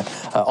favourable there.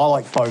 I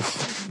like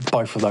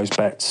both of those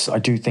bets. I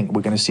do think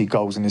we're going to see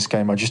goals in this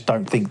game. I just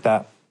don't think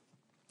that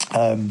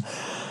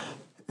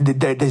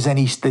there's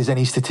any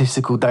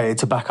statistical data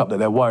to back up that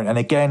there won't. And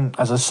again,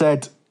 as I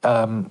said,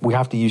 we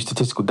have to use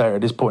statistical data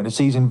at this point in the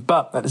season.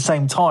 But at the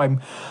same time,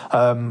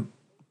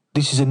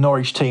 this is a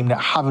Norwich team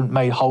that haven't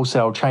made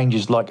wholesale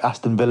changes like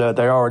Aston Villa.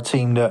 They are a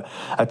team that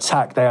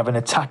attack. They have an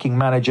attacking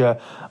manager.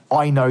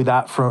 I know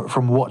that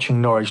from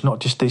watching Norwich,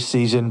 not just this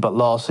season, but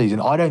last season.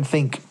 I don't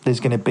think there's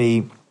going to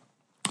be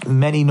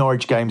many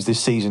Norwich games this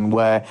season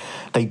where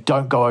they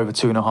don't go over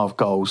 2.5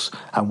 goals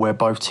and where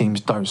both teams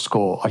don't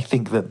score. I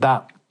think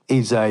that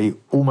is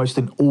almost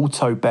an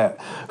auto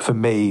bet for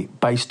me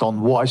based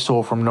on what I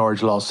saw from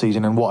Norwich last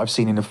season and what I've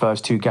seen in the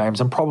first 2 games,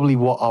 and probably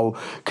what I'll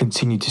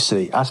continue to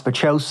see. As for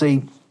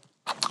Chelsea,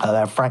 they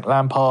have Frank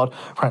Lampard.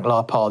 Frank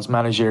Lampard's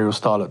managerial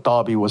style at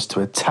Derby was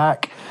to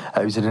attack.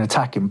 He's an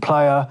attacking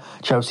player.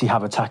 Chelsea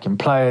have attacking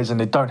players, and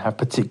they don't have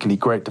particularly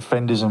great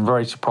defenders. I'm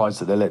very surprised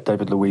that they let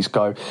David Luiz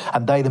go.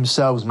 And they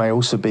themselves may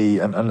also be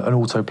an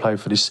auto play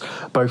for this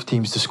both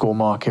teams to score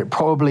market,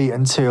 probably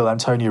until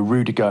Antonio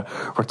Rudiger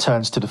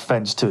returns to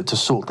defence to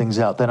sort things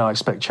out. Then I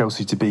expect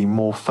Chelsea to be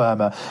more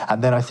firmer.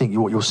 And then I think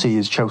what you'll see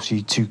is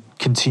Chelsea to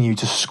continue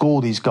to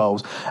score these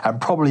goals and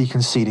probably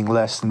conceding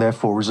less, and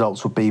therefore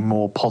results will be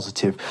more positive.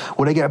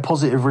 Will they get a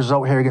positive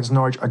result here against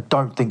Norwich? I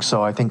don't think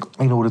so. I think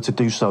in order to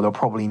do so, they'll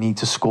probably need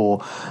to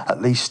score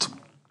at least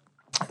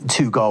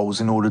 2 goals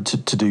in order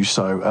to do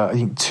so. I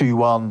think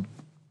 2-1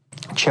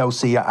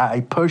 Chelsea at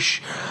a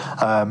push,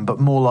 but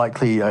more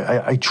likely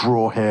a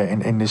draw here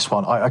in this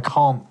one. I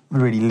can't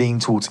really lean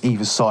towards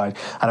either side,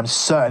 and I'm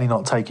certainly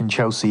not taking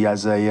Chelsea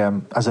as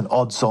an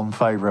odds-on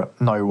favourite.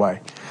 No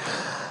way.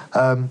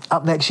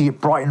 Up next, you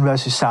get Brighton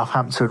versus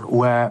Southampton,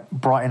 where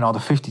Brighton are the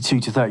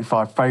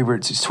 52-35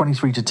 favourites. It's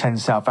 23-10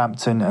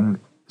 Southampton, and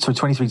so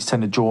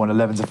 23-10 to draw and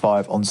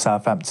 11-5 on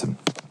Southampton.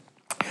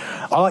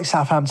 I like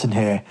Southampton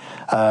here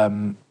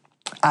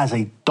as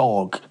a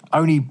dog,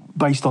 only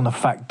based on the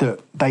fact that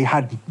they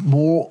had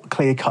more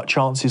clear-cut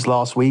chances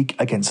last week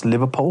against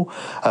Liverpool.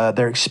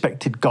 Their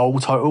expected goal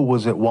total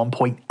was at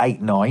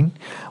 1.89,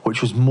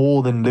 which was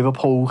more than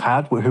Liverpool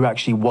had, who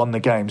actually won the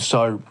game.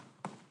 So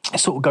it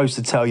sort of goes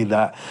to tell you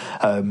that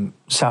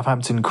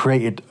Southampton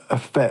created a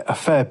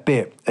fair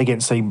bit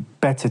against a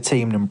better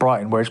team than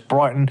Brighton, whereas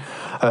Brighton,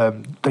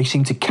 they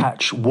seem to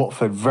catch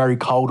Watford very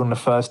cold on the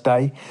first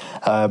day,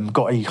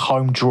 got a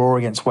home draw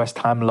against West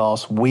Ham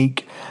last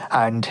week,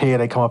 and here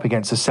they come up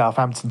against a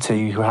Southampton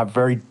team who have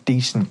very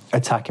decent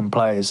attacking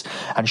players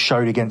and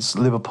showed against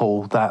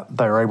Liverpool that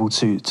they were able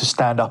to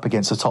stand up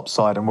against the top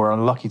side and were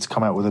unlucky to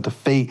come out with a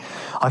defeat.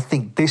 I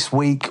think this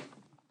week,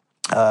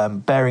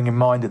 bearing in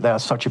mind that they are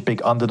such a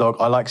big underdog,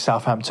 I like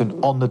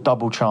Southampton on the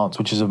double chance,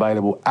 which is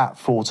available at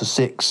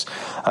 4-6.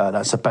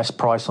 That's the best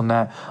price on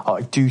that.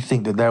 I do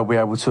think that they'll be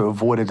able to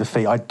avoid a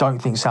defeat. I don't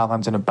think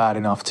Southampton are bad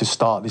enough to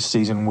start this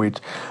season with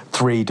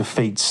 3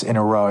 defeats in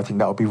a row. I think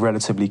that would be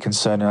relatively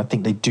concerning. I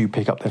think they do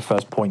pick up their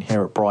first point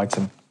here at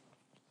Brighton.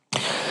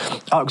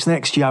 Up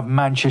next, you have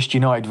Manchester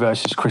United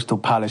versus Crystal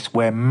Palace,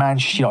 where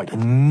Manchester United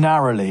are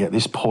narrowly at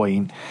this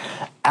point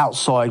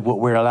outside what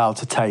we're allowed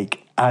to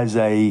take as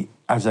a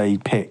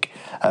pick,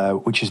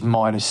 which is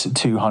minus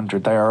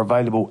 200. They are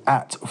available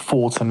at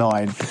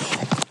 4-9.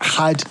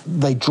 Had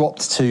they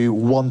dropped to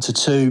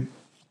 1-2,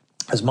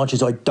 as much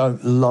as I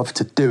don't love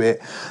to do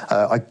it,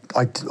 I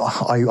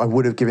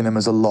would have given them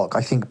as a lock.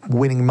 I think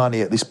winning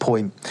money at this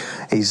point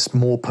is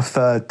more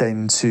preferred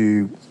than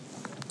to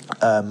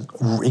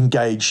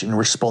engage and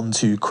respond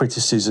to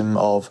criticism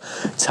of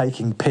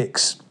taking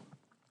picks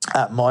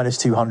at minus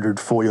 200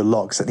 for your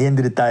locks. At the end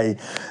of the day,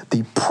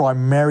 the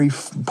primary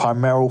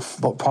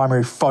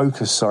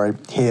focus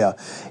here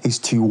is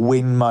to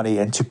win money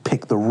and to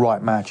pick the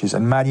right matches,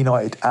 and Man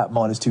United at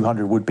minus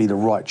 200 would be the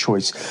right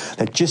choice.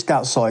 They're just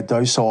outside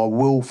though, so I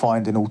will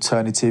find an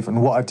alternative,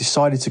 and what I've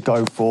decided to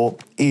go for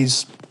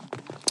is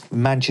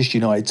Manchester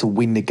United to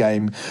win the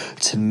game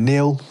to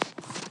 0.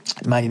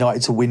 Man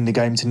United to win the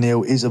game to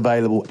 0 is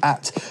available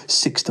at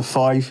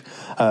 6-5.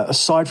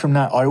 Aside from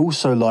that, I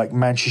also like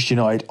Manchester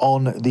United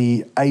on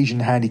the Asian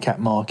handicap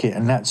market,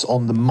 and that's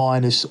on the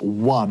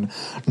 -1,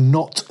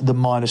 not the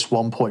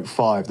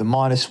 -1.5. The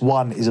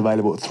 -1 is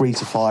available at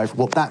 3-5.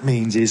 What that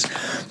means is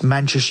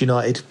Manchester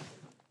United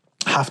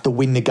have to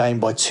win the game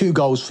by 2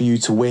 goals for you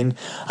to win,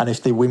 and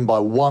if they win by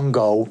 1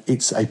 goal,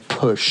 it's a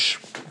push.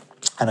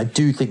 And I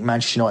do think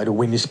Manchester United will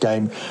win this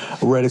game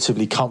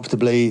relatively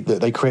comfortably.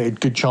 That they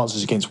created good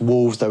chances against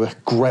Wolves. They were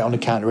great on the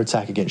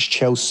counter-attack against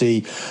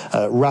Chelsea.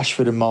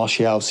 Rashford and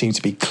Martial seem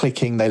to be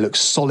clicking. They look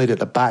solid at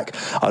the back.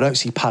 I don't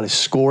see Palace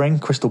scoring.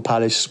 Crystal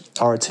Palace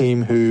are a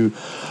team who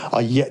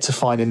are yet to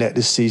find a net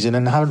this season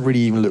and haven't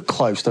really even looked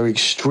close. They're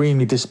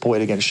extremely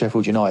disappointed against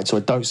Sheffield United, so I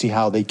don't see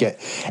how they get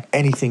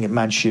anything at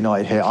Manchester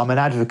United here. I'm an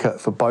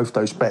advocate for both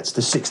those bets,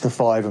 the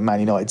 6-5 and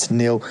Man United to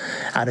 0,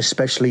 and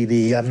especially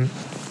the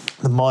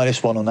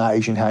 -1 on that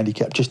Asian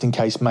handicap, just in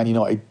case Man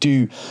United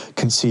do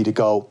concede a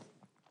goal.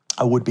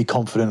 I would be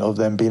confident of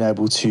them being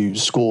able to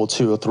score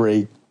 2 or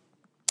 3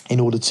 in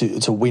order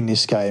to win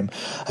this game,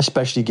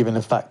 especially given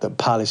the fact that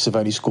Palace have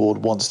only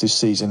scored once this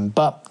season.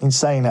 But in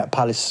saying that,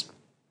 Palace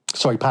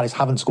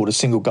haven't scored a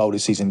single goal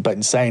this season, but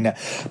in saying that,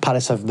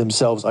 Palace have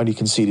themselves only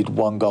conceded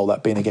 1 goal,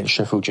 that being against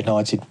Sheffield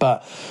United.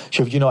 But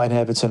Sheffield United and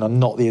Everton are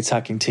not the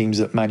attacking teams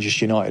that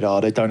Manchester United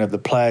are. They don't have the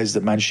players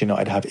that Manchester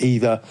United have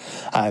either.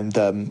 And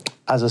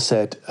as I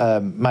said,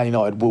 Man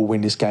United will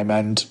win this game,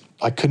 and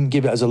I couldn't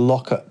give it as a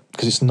lock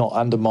because it's not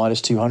under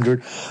minus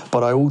 200,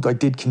 but I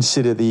did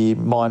consider the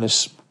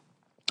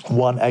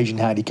 -1 Asian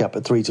handicap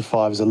at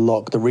 3-5 as a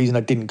lock. The reason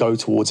I didn't go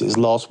towards it is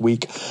last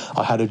week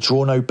I had a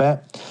draw no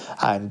bet,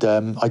 and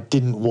I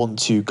didn't want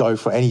to go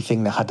for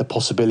anything that had the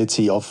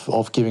possibility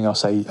of giving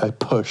us a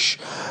push.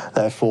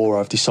 Therefore,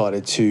 I've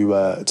decided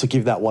to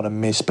give that one a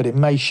miss. But it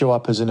may show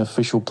up as an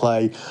official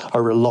play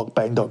over at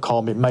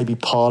lockbetting.com. It may be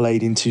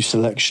parlayed into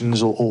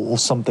selections or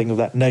something of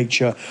that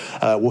nature.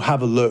 We'll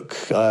have a look.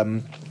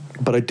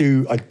 But I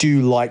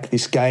do like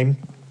this game.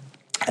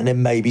 And there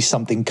may be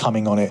something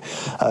coming on it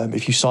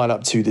if you sign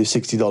up to the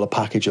 $60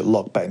 package at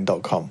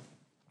lockbetting.com.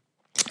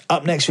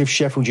 Up next, we have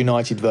Sheffield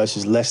United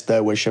versus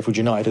Leicester, where Sheffield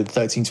United are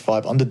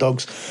 13-5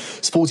 underdogs.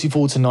 It's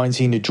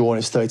 44-19 to draw, and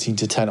it's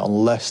 13-10 on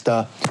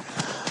Leicester.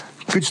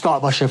 Good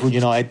start by Sheffield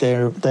United.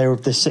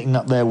 They're sitting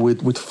up there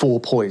with 4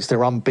 points.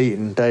 They're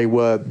unbeaten. They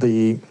were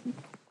the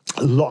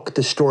lock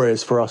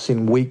destroyers for us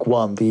in week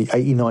 1, the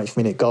 89th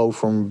minute goal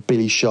from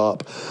Billy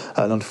Sharp.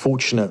 An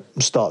unfortunate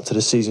start to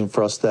the season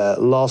for us there.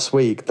 Last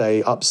week,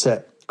 they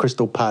upset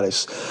Crystal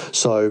Palace.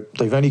 So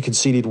they've only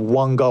conceded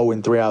 1 goal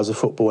in 3 hours of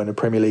football in the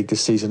Premier League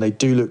this season. They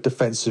do look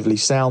defensively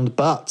sound,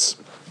 but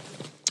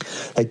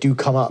they do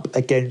come up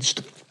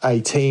against a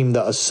team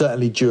that are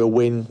certainly due a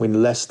win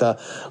Leicester.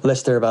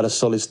 Leicester have had a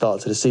solid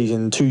start to the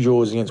season. 2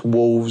 draws against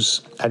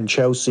Wolves and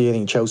Chelsea. I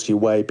think Chelsea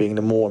away being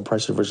the more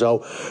impressive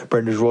result.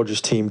 Brendan Rodgers'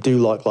 team do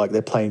like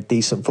they're playing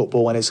decent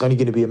football, and it's only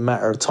going to be a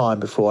matter of time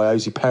before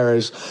Jose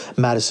Perez,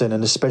 Maddison,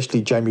 and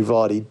especially Jamie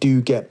Vardy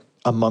do get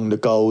among the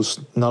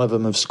goals. None of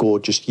them have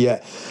scored just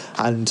yet.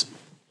 And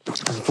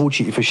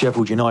unfortunately for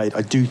Sheffield United,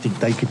 I do think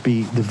they could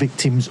be the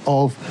victims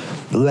of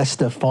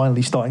Leicester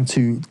finally starting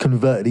to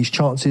convert these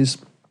chances.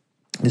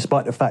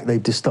 Despite the fact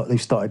they've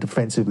started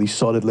defensively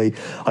solidly,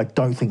 I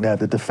don't think they have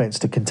the defence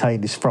to contain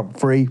this front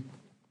three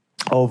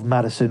of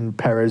Maddison,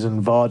 Perez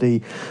and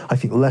Vardy. I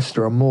think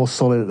Leicester are more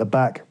solid at the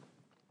back.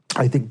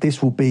 I think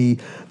this will be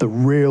the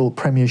real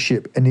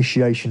Premiership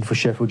initiation for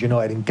Sheffield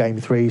United in Game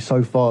 3.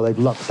 So far, they've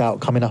lucked out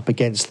coming up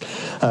against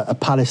a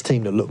Palace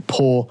team that looked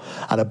poor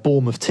and a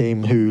Bournemouth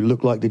team who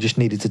looked like they just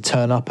needed to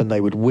turn up and they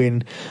would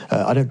win.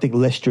 I don't think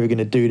Leicester are going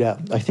to do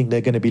that. I think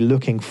they're going to be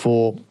looking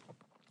for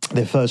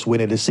their first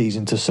win of the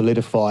season to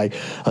solidify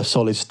a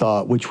solid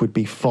start, which would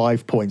be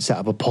 5 points out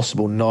of a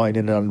possible 9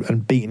 and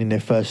unbeaten in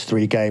their first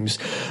 3 games.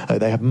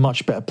 They have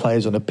much better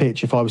players on the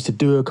pitch. If I was to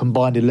do a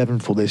combined 11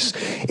 for this,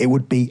 it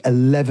would be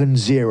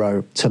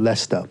 11-0 to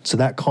Leicester. So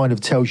that kind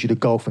of tells you the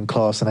golfing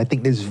class, and I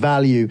think there's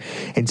value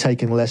in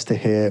taking Leicester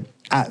here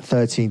at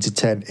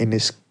 13-10 in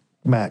this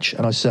match,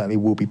 and I certainly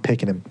will be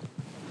picking them.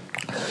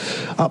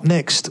 Up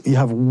next, you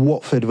have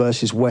Watford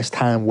versus West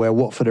Ham, where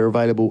Watford are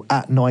available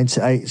at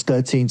 9-8. It's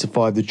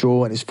 13-5 the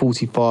draw, and it's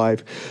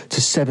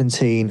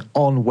 45-17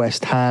 on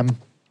West Ham.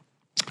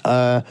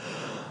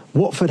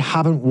 Watford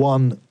haven't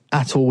won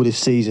at all this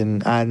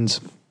season, and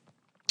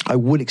I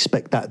would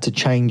expect that to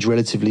change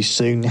relatively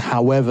soon.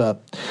 However,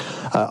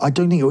 I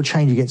don't think it will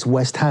change against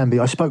West Ham.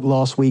 I spoke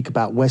last week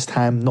about West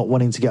Ham not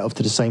wanting to get off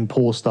to the same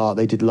poor start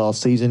they did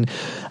last season,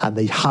 and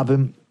they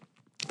haven't.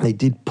 They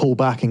did pull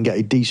back and get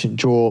a decent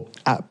draw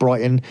at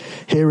Brighton.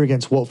 Here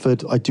against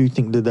Watford, I do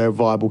think that they're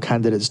viable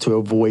candidates to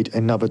avoid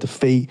another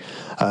defeat.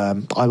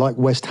 I like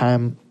West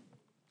Ham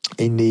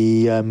in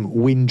the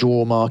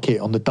win-draw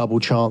market on the double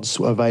chance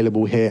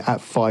available here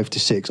at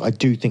 5-6. I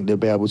do think they'll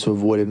be able to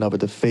avoid another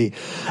defeat.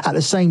 At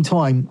the same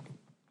time,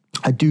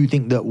 I do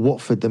think that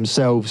Watford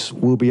themselves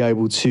will be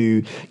able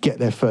to get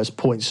their first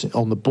points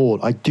on the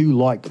board. I do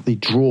like the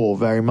draw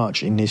very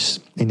much in this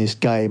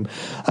game.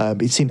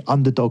 It's in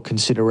underdog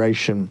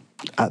consideration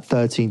at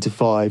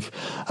 13-5,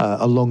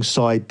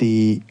 alongside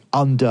the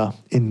under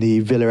in the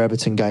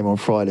Villa-Everton game on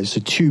Friday.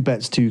 So 2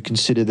 bets to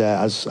consider there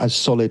as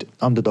solid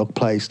underdog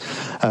plays.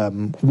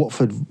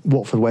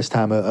 Watford-West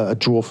Ham a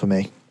draw for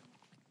me.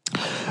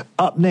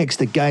 Up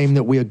next, a game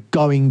that we are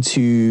going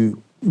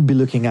to be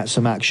looking at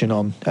some action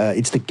on.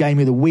 It's the game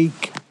of the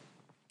week,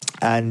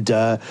 and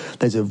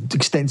there's an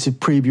extensive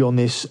preview on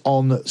this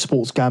on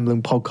Sports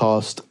Gambling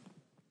Podcast,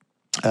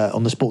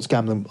 on the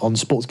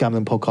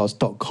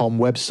sportsgamblingpodcast.com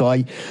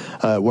website,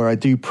 where I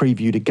do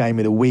preview the game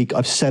of the week.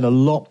 I've said a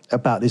lot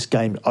about this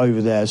game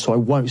over there, so I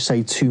won't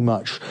say too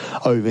much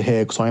over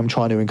here, because I am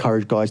trying to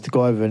encourage guys to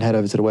go over and head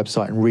over to the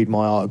website and read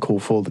my article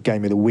for the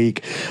game of the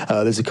week.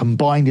 There's a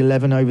combined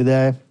 11 over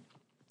there.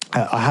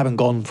 I haven't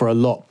gone for a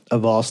lot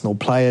of Arsenal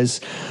players,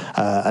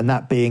 and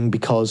that being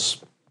because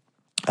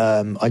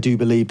I do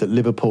believe that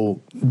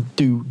Liverpool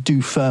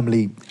do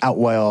firmly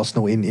outweigh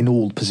Arsenal in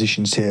all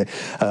positions here.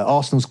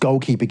 Arsenal's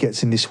goalkeeper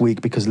gets in this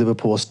week because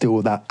Liverpool are still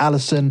without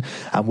Alisson,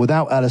 and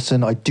without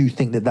Alisson, I do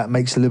think that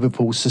makes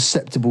Liverpool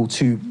susceptible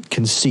to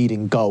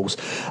conceding goals.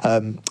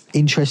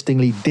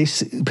 Interestingly,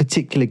 this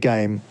particular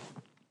game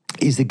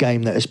is the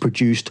game that has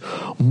produced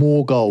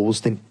more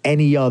goals than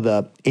any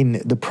other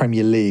in the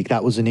Premier League.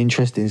 That was an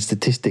interesting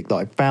statistic that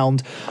I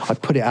found. I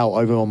put it out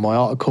over on my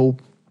article.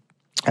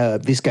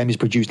 This game has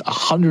produced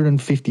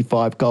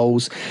 155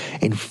 goals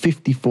in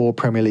 54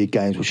 Premier League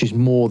games, which is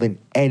more than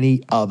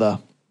any other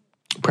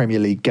Premier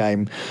League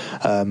game.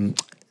 The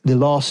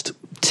last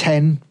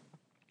 10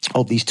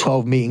 of these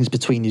 12 meetings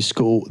between these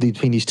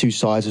two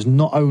sides has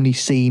not only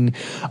seen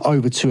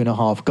over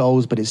 2.5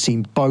 goals, but it's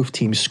seen both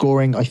teams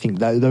scoring. I think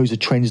that those are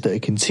trends that are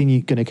going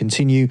to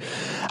continue.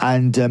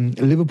 And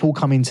Liverpool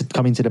come into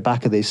the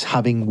back of this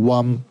having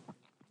won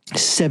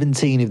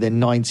 17 of their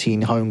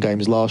 19 home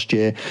games last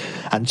year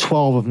and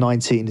 12 of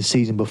 19 the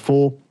season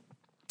before.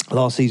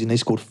 Last season, they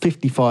scored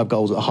 55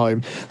 goals at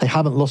home. They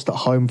haven't lost at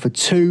home for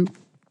 2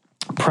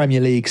 Premier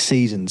League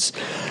seasons.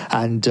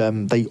 And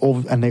they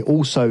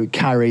also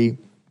carry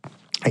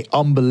an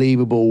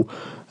unbelievable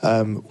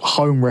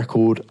home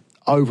record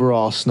over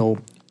Arsenal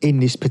in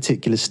this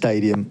particular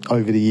stadium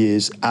over the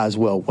years as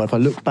well. Well, if I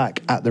look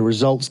back at the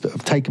results that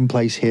have taken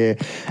place here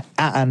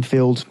at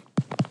Anfield,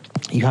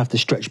 you have to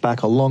stretch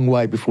back a long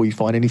way before you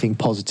find anything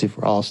positive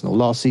for Arsenal.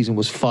 Last season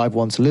was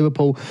 5-1 to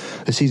Liverpool.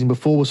 The season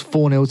before was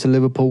 4-0 to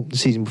Liverpool. The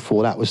season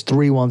before that was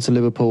 3-1 to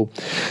Liverpool.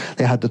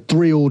 They had the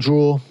 3-3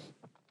 draw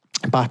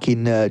back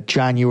in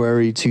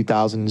January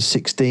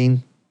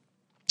 2016.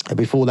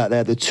 Before that, they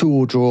had the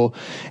 2-2 draw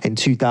in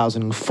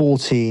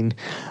 2014.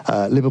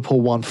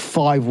 Liverpool won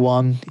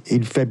 5-1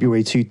 in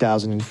February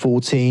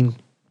 2014.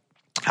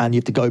 And you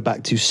have to go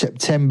back to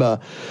September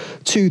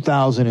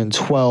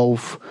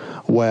 2012,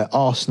 where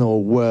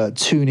Arsenal were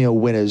 2-0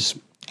 winners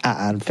at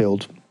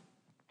Anfield.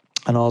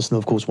 And Arsenal,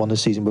 of course, won the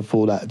season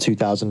before that,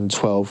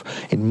 2012,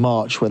 in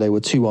March, where they were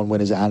 2-1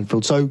 winners at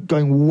Anfield. So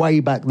going way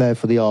back there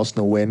for the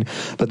Arsenal win.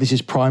 But this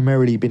has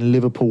primarily been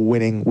Liverpool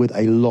winning with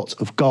a lot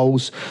of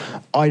goals.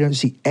 I don't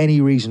see any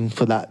reason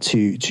for that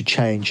to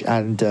change.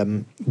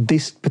 And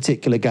this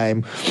particular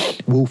game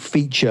will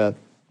feature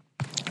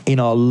in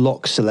our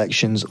lock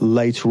selections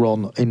later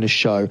on in the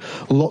show.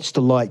 Lots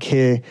to like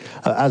here.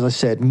 As I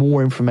said,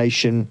 more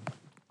information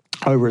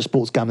over at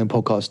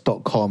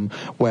sportsgamblingpodcast.com,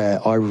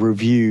 where I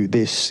review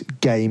this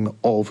game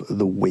of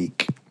the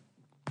week.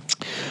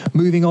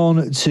 Moving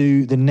on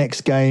to the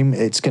next game,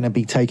 it's going to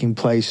be taking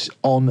place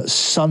on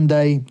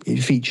Sunday.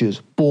 It features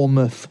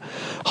Bournemouth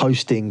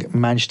hosting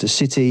Manchester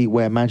City,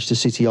 where Manchester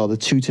City are the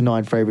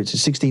 2-9 favourites.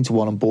 It's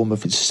 16-1 on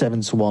Bournemouth. It's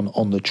 7-1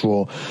 on the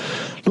draw.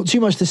 Not too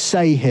much to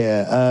say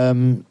here.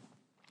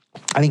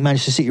 I think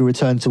Manchester City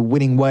returned to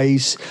winning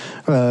ways.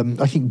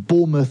 I think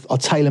Bournemouth are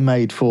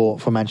tailor-made for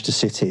Manchester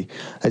City.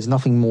 There's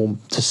nothing more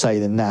to say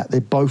than that. They're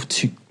both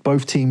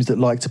teams that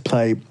like to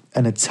play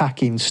an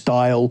attacking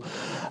style,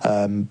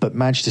 but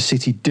Manchester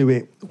City do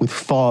it with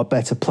far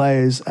better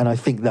players, and I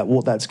think that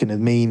what that's going to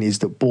mean is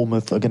that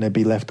Bournemouth are going to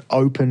be left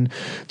open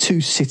to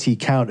City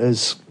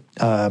counters.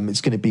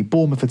 It's going to be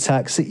Bournemouth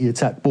attack, City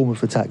attack,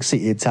 Bournemouth attack,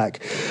 City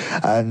attack,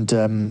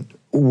 and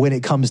when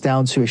it comes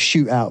down to a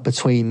shootout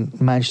between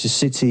Manchester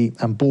City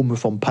and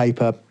Bournemouth on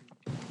paper,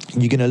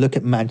 you're going to look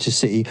at Manchester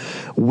City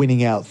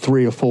winning out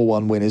 3 or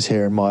 4-1 winners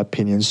here, in my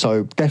opinion.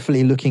 So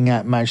definitely looking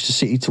at Manchester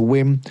City to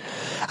win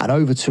and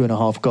over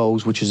 2.5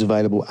 goals, which is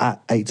available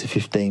at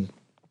 8-15.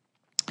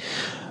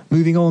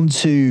 Moving on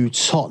to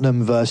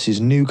Tottenham versus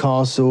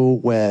Newcastle,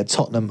 where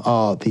Tottenham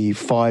are the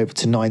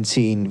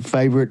 5-19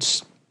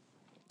 favourites.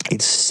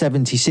 It's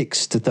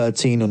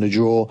 76-13 on the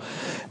draw,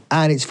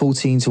 and it's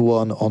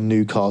 14-1 on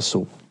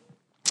Newcastle.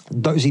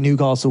 Don't see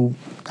Newcastle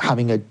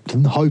having a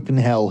hope in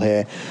hell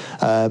here.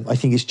 I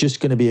think it's just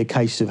going to be a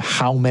case of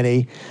how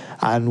many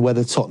and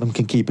whether Tottenham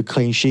can keep a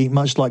clean sheet,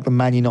 much like the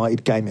Man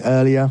United game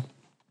earlier.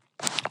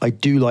 I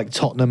do like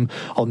Tottenham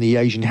on the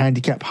Asian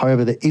handicap.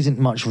 However, there isn't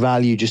much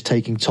value just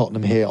taking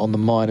Tottenham here on the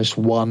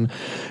 -1,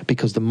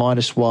 because the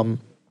 -1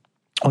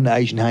 on the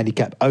Asian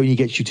handicap only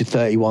gets you to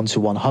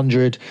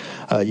 31-100.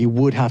 You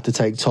would have to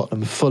take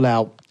Tottenham full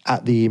out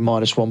at the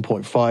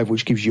 -1.5,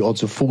 which gives you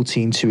odds of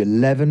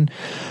 14-11.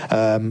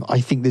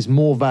 I think there's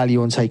more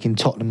value on taking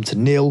Tottenham to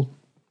nil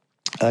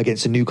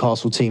against a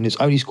Newcastle team that's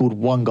only scored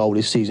 1 goal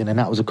this season, and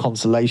that was a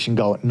consolation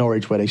goal at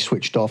Norwich where they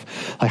switched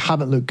off. They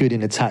haven't looked good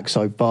in attack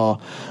so far.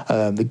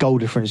 The goal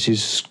difference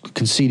is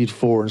conceded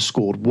 4 and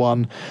scored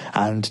 1,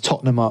 and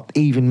Tottenham are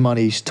even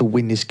monies to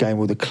win this game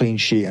with a clean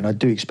sheet, and I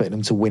do expect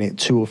them to win it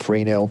 2 or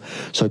 3-0.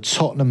 So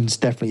Tottenham's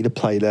definitely the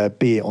play there,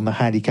 be it on the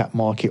handicap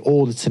market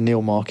or the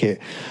to-nil market.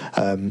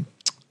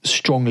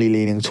 Strongly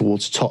leaning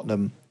towards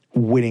Tottenham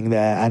winning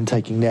there and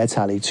taking their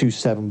tally to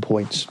 7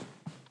 points.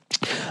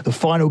 The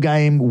final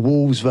game,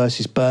 Wolves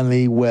versus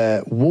Burnley,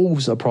 where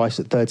Wolves are priced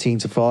at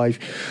 13-5.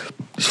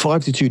 It's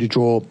 5-2 to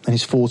draw, and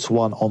it's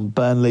 4-1 on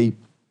Burnley.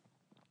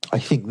 I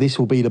think this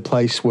will be the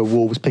place where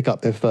Wolves pick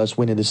up their first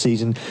win of the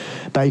season.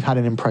 They've had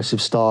an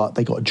impressive start.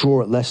 They got a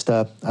draw at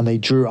Leicester, and they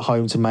drew at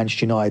home to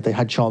Manchester United. They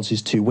had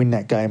chances to win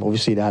that game.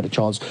 Obviously, they had a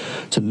chance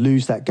to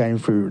lose that game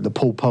through the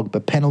Paul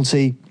Pogba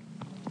penalty.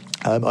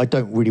 I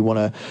don't really want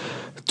to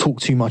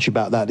talk too much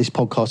about that. This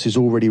podcast is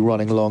already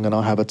running long, and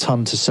I have a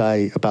ton to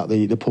say about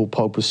the Paul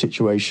Pogba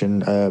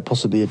situation,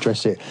 possibly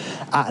address it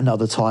at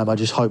another time. I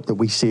just hope that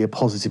we see a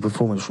positive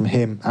performance from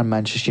him and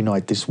Manchester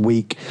United this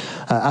week.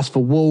 As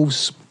for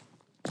Wolves,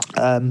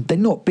 they're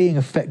not being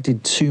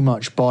affected too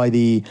much by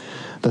the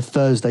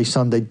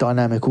Thursday-Sunday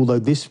dynamic, although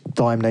this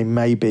time they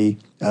may be,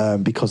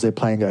 because they're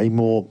playing a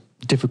more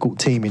difficult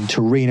team in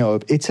Torino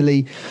of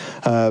Italy,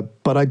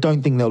 but I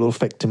don't think that'll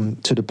affect them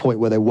to the point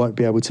where they won't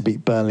be able to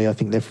beat Burnley. I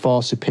think they're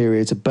far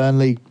superior to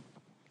Burnley,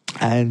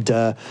 and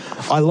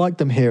I like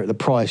them here at the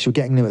price. You're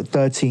getting them at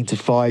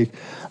 13-5.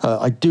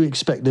 I do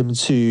expect them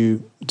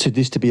to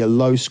this to be a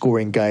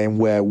low-scoring game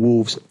where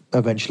Wolves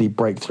eventually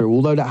break through,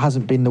 although that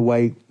hasn't been the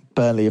way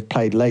Burnley have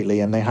played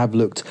lately, and they have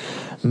looked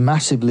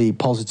massively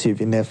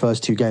positive in their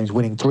first 2 games,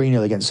 winning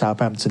 3-0 against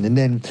Southampton and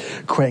then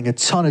creating a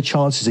ton of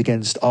chances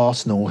against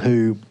Arsenal,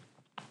 who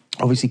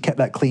obviously kept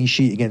that clean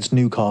sheet against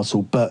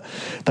Newcastle, but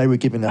they were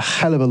given a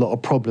hell of a lot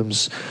of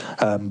problems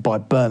by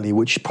Burnley,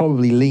 which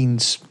probably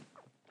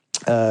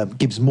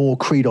gives more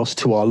credence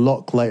to our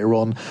lock later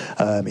on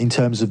in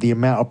terms of the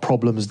amount of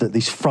problems that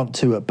this front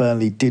 2 at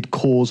Burnley did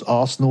cause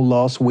Arsenal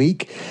last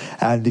week.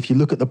 And if you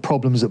look at the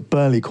problems that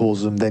Burnley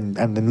caused them,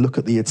 then look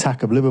at the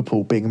attack of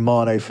Liverpool being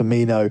Mane,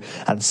 Firmino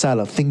and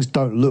Salah, things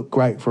don't look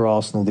great for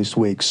Arsenal this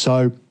week.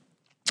 So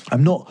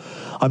I'm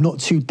not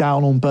too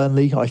down on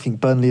Burnley. I think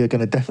Burnley are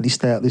going to definitely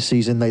stay out this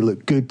season. They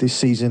look good this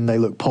season. They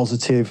look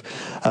positive.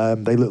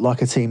 They look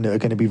like a team that are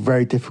going to be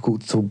very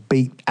difficult to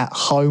beat at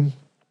home.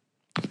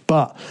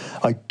 But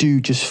I do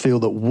just feel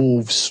that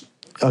Wolves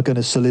are going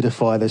to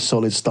solidify their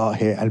solid start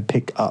here and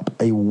pick up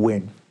a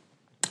win.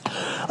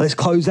 Let's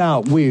close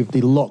out with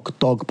the lock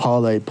dog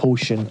parlay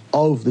portion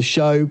of the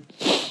show.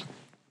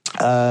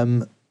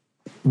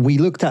 We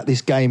looked at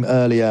this game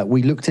earlier.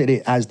 We looked at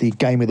it as the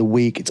game of the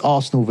week. It's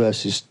Arsenal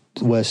versus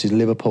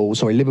Liverpool.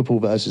 Sorry, Liverpool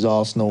versus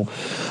Arsenal.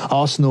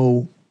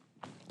 Arsenal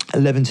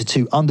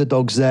 11-2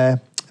 underdogs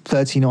there.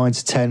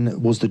 39-10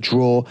 was the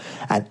draw,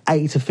 and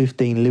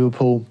 8-15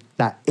 Liverpool.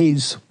 That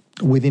is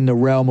within the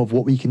realm of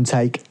what we can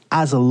take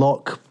as a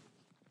lock.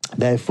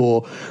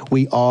 Therefore,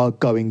 we are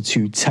going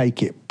to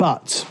take it.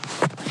 But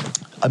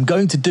I'm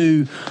going to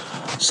do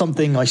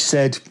something I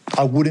said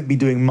I wouldn't be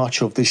doing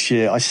much of this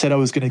year. I said I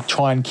was going to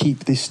try and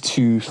keep this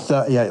to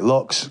 38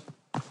 locks.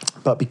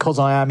 But because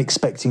I am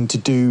expecting to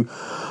do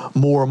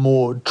more and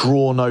more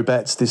draw no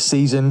bets this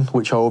season,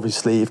 which are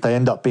obviously, if they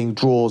end up being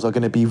draws, are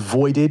going to be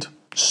voided.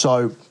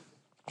 So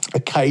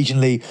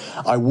occasionally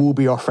I will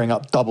be offering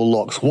up double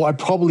locks. What I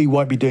probably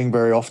won't be doing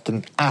very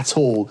often at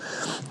all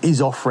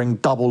is offering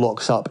double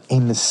locks up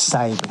in the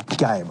same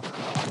game.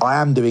 I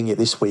am doing it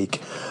this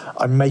week.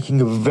 I'm making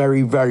a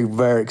very, very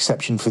rare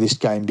exception for this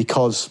game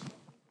because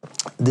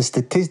the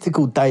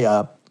statistical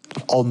data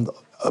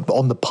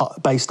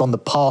based on the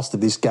past of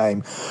this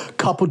game,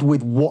 coupled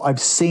with what I've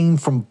seen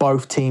from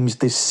both teams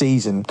this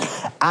season,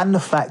 and the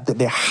fact that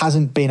there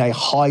hasn't been a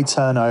high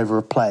turnover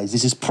of players.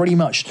 This is pretty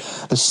much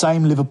the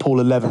same Liverpool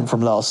 11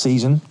 from last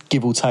season,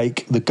 give or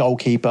take the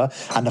goalkeeper,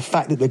 and the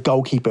fact that the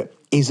goalkeeper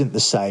isn't the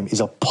same is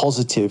a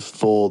positive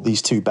for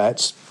these two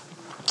bets.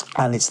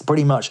 And it's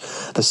pretty much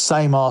the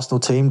same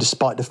Arsenal team,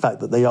 despite the fact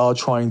that they are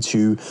trying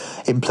to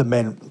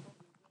implement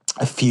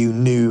a few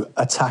new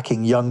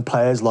attacking young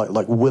players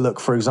like Willock,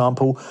 for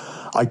example.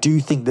 I do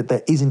think that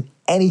there isn't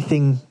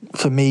anything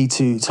for me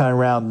to turn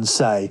around and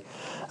say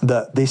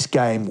that this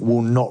game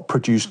will not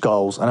produce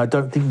goals. And I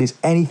don't think there's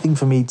anything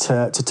for me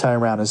to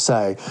turn around and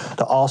say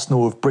that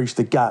Arsenal have bridged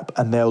the gap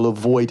and they'll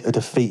avoid a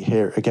defeat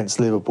here against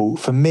Liverpool.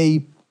 For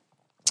me,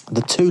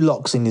 the two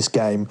locks in this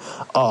game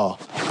are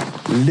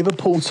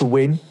Liverpool to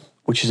win,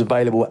 which is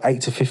available at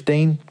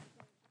 8-15,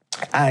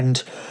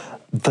 and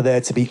for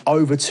there to be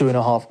over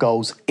 2.5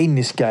 goals in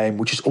this game,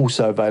 which is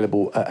also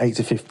available at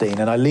 8-15.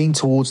 And I lean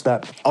towards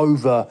that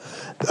over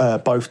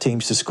both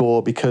teams to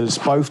score, because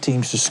both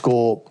teams to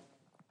score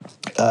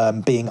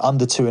being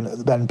under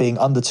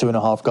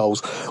 2.5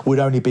 goals would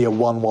only be a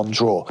 1-1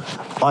 draw.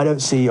 I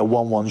don't see a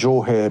 1-1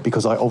 draw here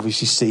because I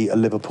obviously see a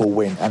Liverpool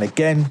win. And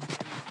again,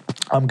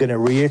 I'm going to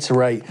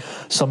reiterate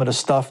some of the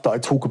stuff that I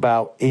talk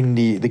about in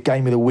the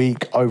game of the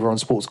week over on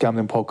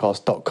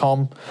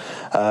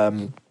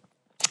sportsgamblingpodcast.com.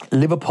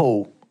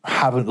 Liverpool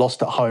haven't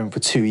lost at home for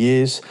 2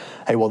 years.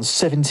 They won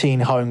 17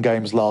 home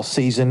games last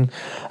season.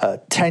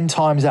 10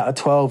 times out of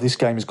 12, this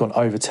game has gone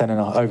over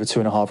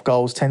 2.5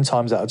 goals. 10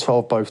 times out of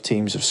 12, both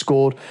teams have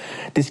scored.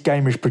 This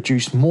game has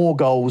produced more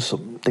goals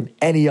than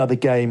any other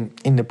game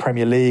in the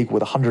Premier League,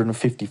 with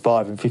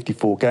 155 and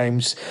 54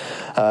 games.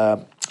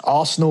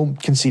 Arsenal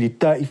conceded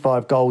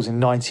 35 goals in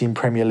 19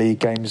 Premier League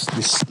games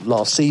this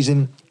last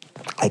season.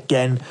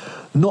 Again,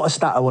 not a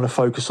stat I want to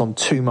focus on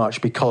too much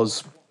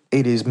because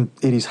it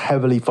is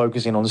heavily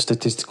focusing on the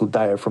statistical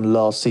data from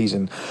last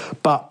season.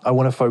 But I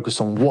want to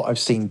focus on what I've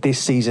seen this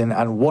season.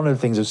 And one of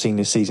the things I've seen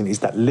this season is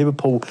that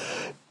Liverpool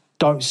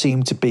don't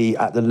seem to be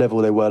at the level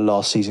they were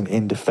last season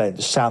in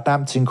defence.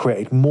 Southampton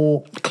created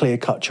more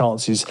clear-cut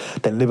chances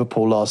than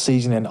Liverpool last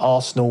season, and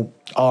Arsenal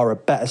are a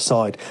better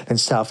side than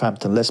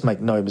Southampton. Let's make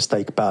no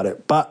mistake about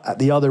it. But at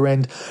the other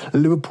end,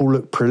 Liverpool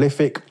look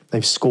prolific.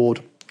 They've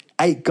scored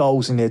 8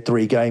 goals in their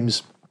 3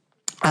 games.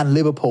 And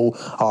Liverpool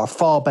are a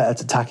far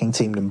better attacking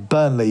team than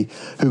Burnley,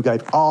 who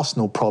gave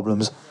Arsenal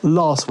problems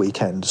last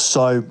weekend.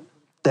 So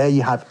there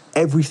you have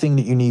everything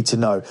that you need to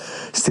know.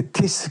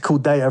 Statistical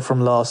data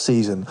from last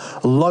season,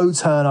 low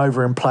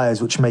turnover in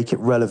players, which make it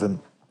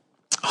relevant.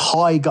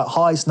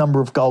 Highest number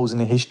of goals in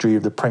the history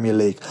of the Premier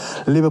League.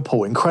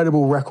 Liverpool,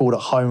 incredible record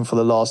at home for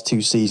the last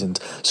 2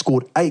 seasons.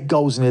 Scored 8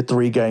 goals in their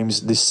 3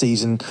 games this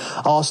season.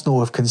 Arsenal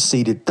have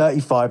conceded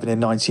 35 in their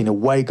 19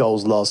 away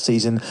goals last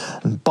season.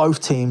 And both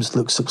teams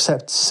look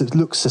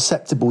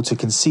susceptible to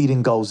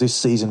conceding goals this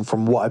season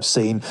from what I've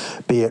seen,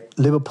 be it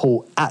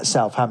Liverpool at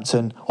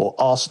Southampton or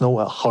Arsenal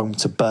at home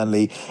to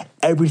Burnley.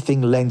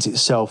 Everything lends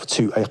itself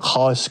to a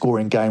high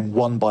scoring game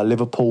won by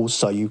Liverpool.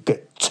 So you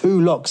get 2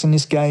 locks in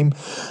this game.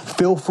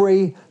 Feel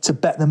free to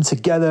bet them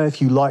together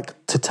if you like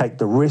to take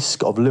the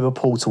risk of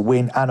Liverpool to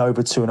win and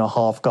over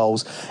 2.5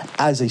 goals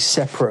as a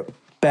separate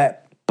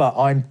bet. But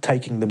I'm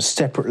taking them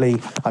separately.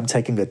 I'm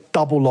taking the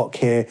double lock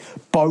here,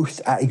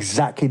 both at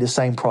exactly the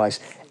same price,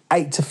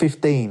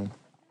 8-15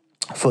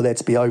 for there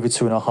to be over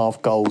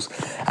 2.5 goals,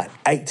 at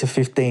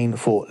 8-15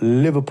 for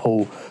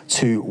Liverpool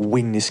to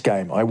win this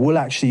game. I will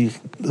actually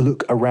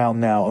look around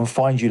now and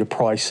find you the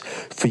price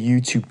for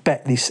you to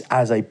bet this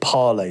as a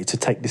parlay, to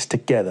take this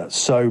together.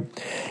 So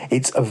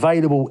it's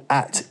available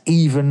at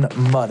even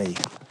money.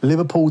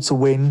 Liverpool to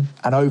win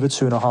and over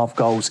 2.5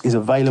 goals is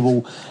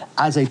available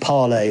as a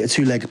parlay, a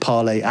two-leg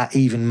parlay at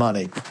even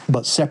money.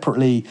 But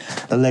separately,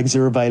 the legs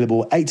are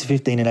available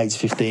 8-15 and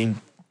 8-15.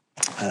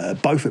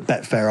 Both at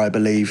Betfair, I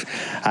believe,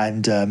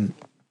 and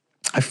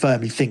I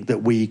firmly think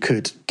that we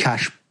could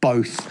cash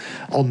both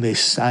on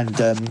this and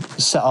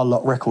set our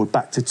lot record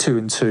back to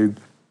 2-2.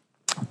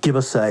 Give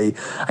us a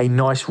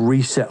nice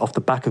reset off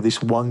the back of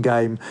this one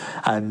game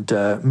and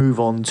move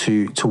on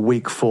to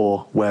week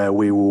 4, where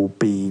we will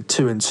be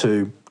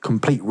 2-2,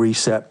 complete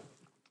reset,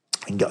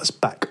 and get us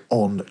back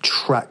on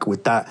track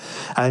with that.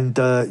 And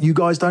you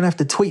guys don't have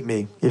to tweet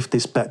me if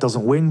this bet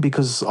doesn't win,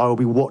 because I will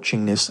be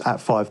watching this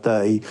at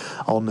 5:30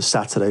 on the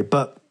Saturday.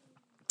 But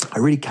I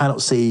really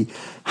cannot see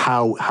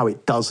how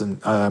it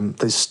doesn't.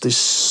 There's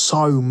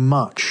so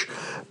much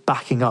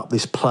backing up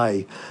this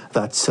play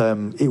that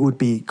it would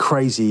be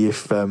crazy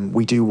if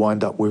we do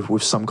wind up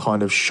with some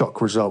kind of shock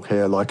result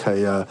here, like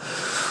a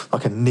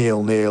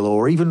 0-0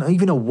 or even a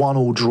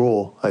 1-1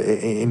 draw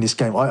in this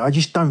game. I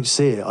just don't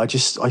see it. I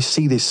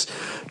see this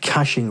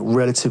cashing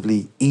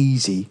relatively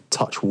easy,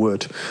 touch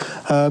wood.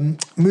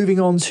 Moving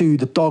on to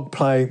the dog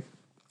play,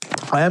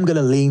 I am going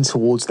to lean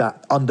towards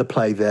that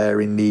underplay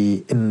there in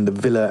the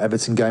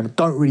Villa-Everton game. I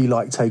don't really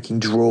like taking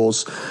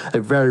draws.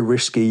 They're very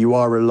risky. You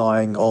are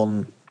relying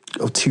on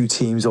two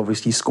teams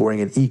obviously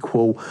scoring an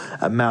equal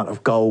amount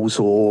of goals,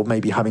 or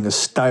maybe having a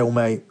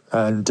stalemate.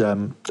 And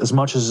as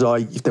much as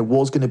if there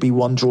was going to be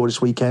one draw this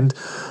weekend,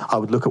 I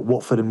would look at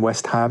Watford and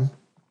West Ham.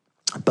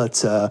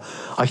 But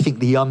I think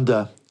the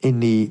under in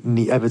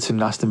the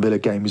Everton-Aston Villa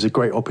game is a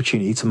great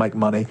opportunity to make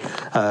money.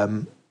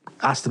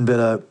 Aston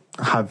Villa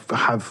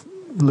have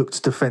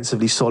looked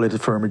defensively solid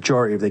for a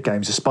majority of their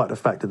games, despite the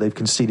fact that they've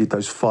conceded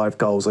those 5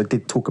 goals. I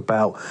did talk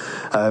about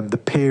the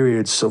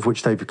periods of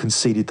which they've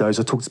conceded those.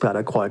 I talked about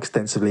that quite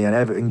extensively, and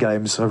Everton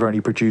games have only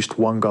produced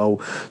 1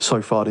 goal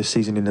so far this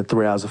season in the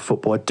 3 hours of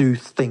football. I do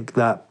think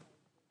that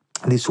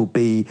this will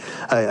be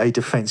a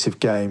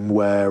defensive game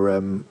where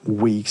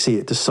we see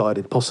it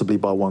decided possibly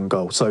by 1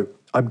 goal. So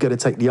I'm going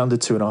to take the under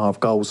 2.5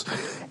 goals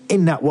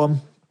in that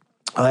one.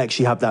 I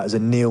actually have that as a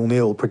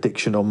 0-0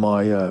 prediction on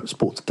my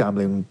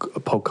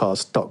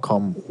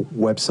sportsgamblingpodcast.com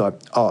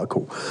website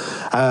article.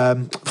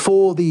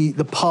 For the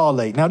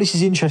parlay, now this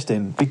is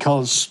interesting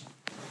because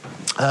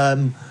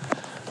I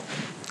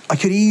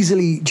could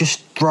easily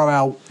just throw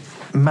out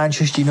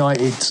Manchester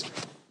United,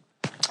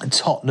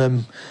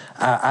 Tottenham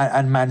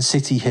and Man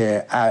City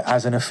here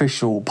as an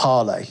official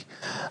parlay.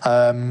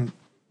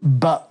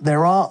 But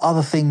there are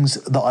other things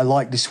that I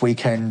like this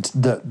weekend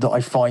that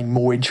I find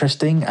more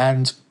interesting,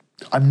 and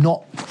I'm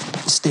not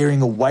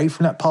steering away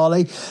from that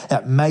parlay.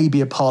 That may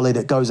be a parlay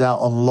that goes out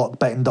on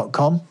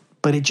lockbetting.com,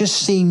 but it just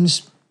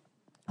seems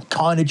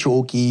kind of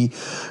chalky,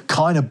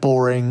 kind of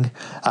boring.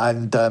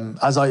 And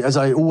as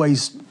I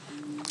always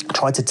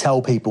try to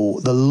tell people,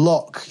 the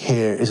lock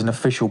here is an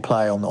official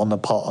play on the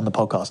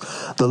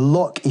podcast. The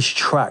lock is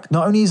tracked.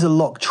 Not only is the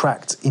lock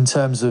tracked in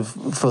terms of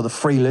for the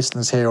free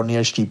listeners here on the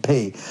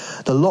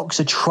SGP, the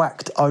locks are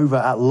tracked over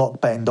at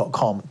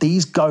lockbetting.com.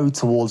 These go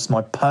towards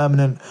my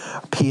permanent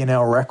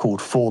P&L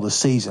record for the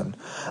season.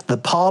 The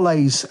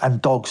parlays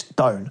and dogs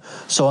don't.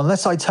 So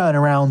unless I turn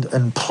around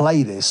and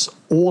play this,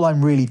 all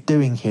I'm really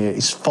doing here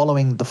is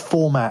following the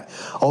format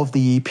of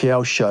the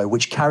EPL show,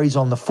 which carries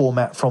on the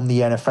format from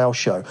the NFL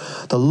show.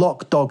 The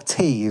Lock Dog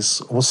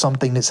Tease was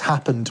something that's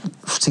happened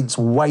since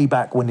way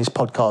back when this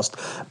podcast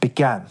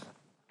began.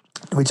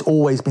 It's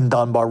always been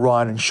done by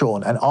Ryan and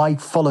Sean, and I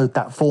followed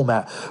that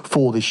format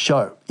for this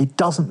show. It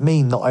doesn't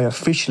mean that I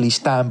officially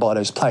stand by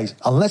those plays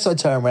unless I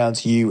turn around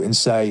to you and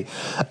say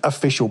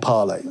official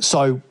parlay.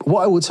 So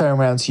what I will turn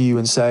around to you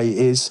and say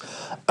is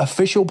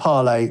official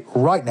parlay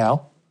right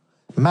now.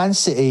 Man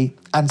City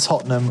and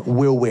Tottenham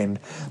will win.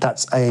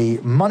 That's a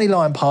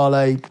moneyline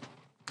parlay.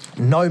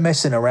 No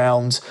messing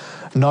around.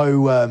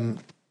 No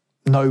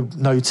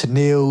to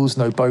nils.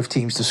 No both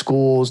teams to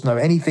scores. No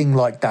anything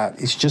like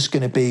that. It's just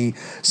going to be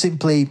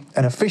simply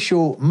an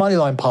official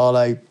moneyline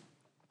parlay,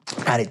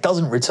 and it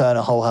doesn't return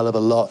a whole hell of a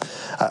lot.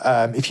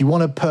 If you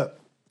want to put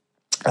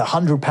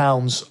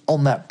 £100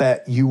 on that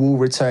bet, you will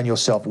return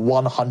yourself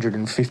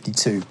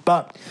 152.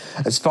 But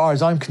as far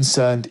as I'm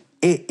concerned,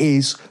 it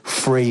is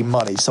free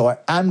money. So I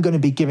am going to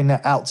be giving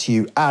that out to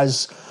you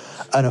as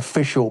an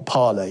official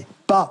parlay.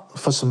 But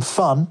for some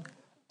fun,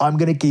 I'm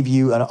going to give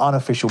you an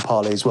unofficial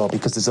parlay as well,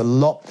 because there's a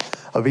lot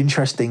of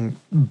interesting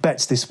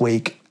bets this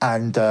week,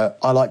 and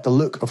I like the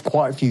look of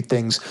quite a few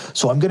things.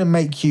 So I'm going to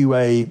make you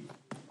a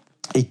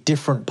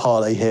different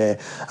parlay here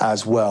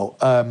as well.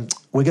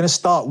 We're going to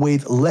start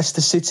with Leicester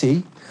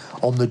City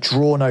on the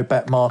draw no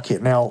bet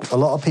market. Now, a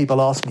lot of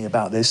people ask me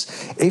about this.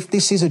 If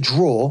this is a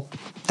draw,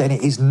 then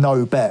it is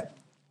no bet.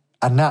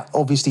 And that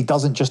obviously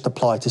doesn't just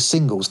apply to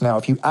singles. Now,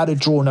 if you add a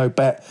draw no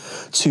bet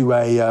to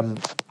a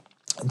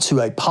to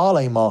a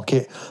parlay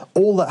market,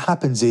 all that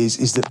happens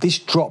is that this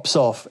drops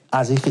off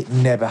as if it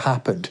never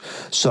happened.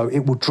 So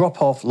it will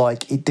drop off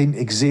like it didn't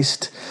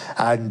exist,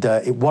 and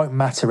it won't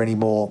matter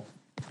anymore,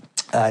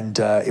 and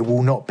it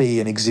will not be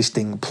an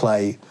existing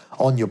play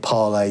on your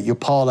parlay. Your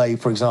parlay,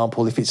 for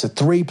example, if it's a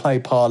 3-play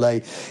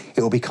parlay,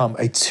 it will become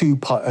a two-tier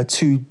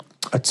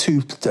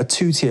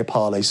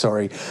parlay,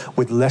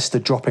 with Leicester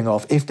dropping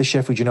off. If the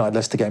Sheffield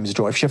United-Leicester game is a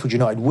draw, if Sheffield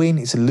United win,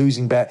 it's a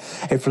losing bet.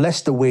 If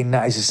Leicester win,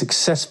 that is a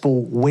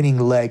successful winning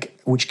leg,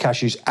 which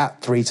cashes at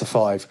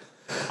 3-5.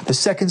 The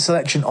second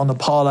selection on the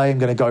parlay, I'm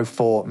going to go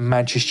for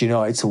Manchester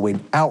United to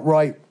win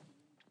outright.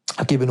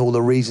 I've given all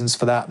the reasons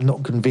for that. I'm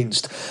not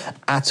convinced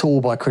at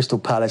all by Crystal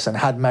Palace, and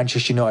had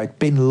Manchester United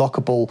been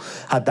lockable,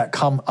 had that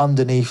come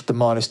underneath the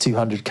minus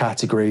 200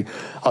 category,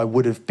 I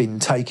would have been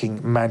taking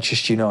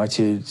Manchester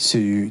United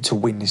to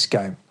win this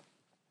game.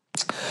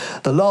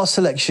 The last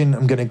selection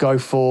I'm going to go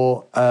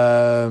for,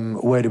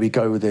 where do we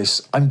go with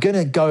this? I'm going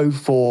to go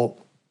for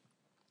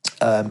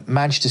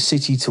Manchester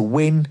City to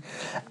win,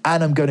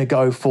 and I'm going to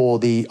go for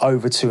the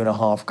over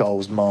 2.5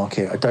 goals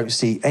market. I don't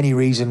see any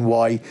reason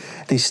why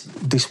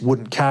this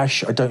wouldn't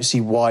cash. I don't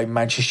see why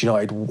Manchester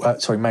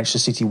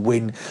City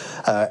win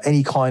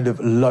any kind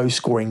of low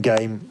scoring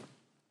game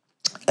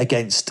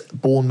against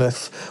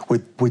Bournemouth,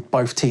 with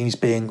both teams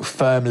being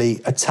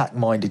firmly attack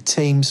minded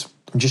teams.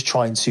 I'm just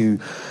trying to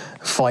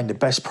find the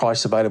best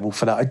price available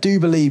for that. I do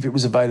believe it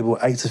was available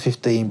at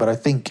 8-15, but I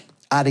think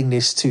adding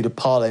this to the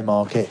parlay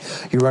market,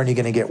 you're only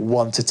going to get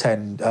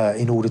 1-10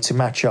 in order to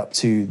match up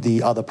to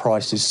the other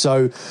prices.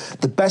 So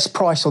the best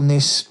price on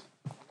this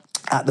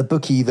at the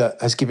bookie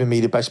that has given me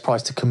the best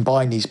price to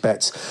combine these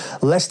bets,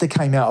 Leicester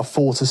came out of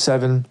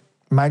 4-7,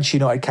 Manchester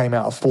United came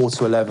out of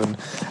 4-11,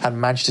 and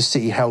Manchester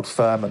City held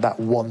firm at that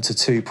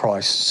 1-2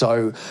 price.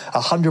 So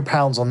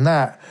 £100 on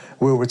that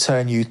will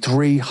return you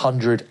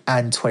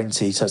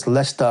 320. So it's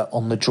Leicester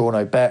on the draw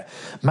no bet,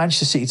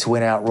 Manchester City to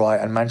win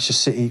outright, and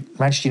Manchester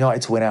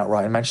United to win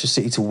outright, and Manchester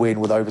City to win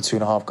with over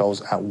 2.5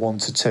 goals at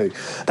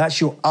 1-2. That's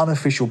your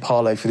unofficial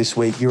parlay for this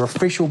week. Your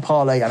official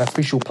parlay and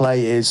official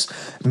play is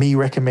me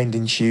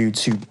recommending to you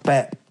to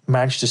bet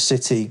Manchester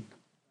City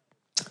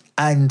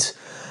and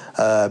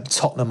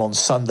Tottenham on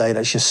Sunday.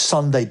 That's your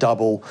Sunday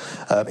double.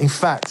 In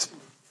fact,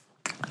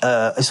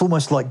 it's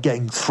almost like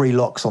getting 3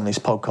 locks on this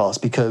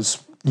podcast, because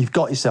you've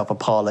got yourself a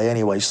parlay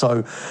anyway.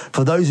 So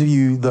for those of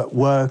you that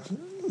were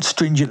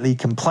stringently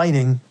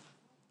complaining,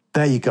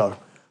 there you go.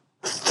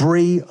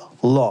 3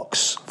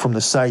 locks from the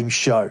same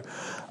show.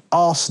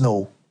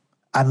 Arsenal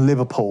and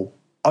Liverpool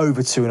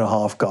over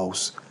 2.5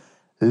 goals.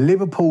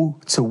 Liverpool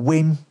to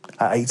win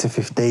at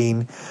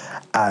 8-15,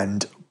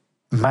 and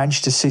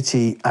Manchester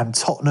City and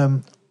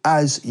Tottenham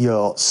as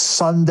your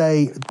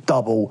Sunday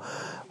double,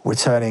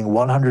 returning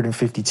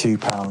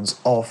 £152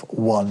 off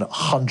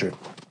 100.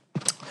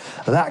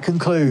 That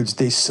concludes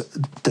this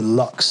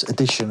deluxe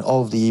edition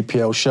of the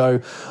EPL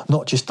show.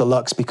 Not just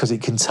deluxe because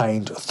it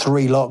contained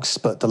 3 locks,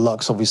 but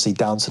deluxe obviously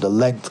down to the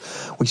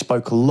length. We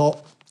spoke a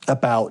lot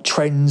about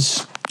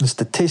trends and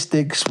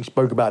statistics. We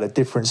spoke about the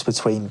difference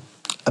between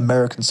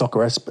American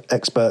soccer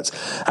experts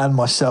and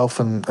myself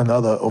and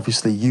other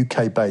obviously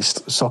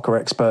UK-based soccer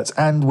experts,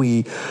 and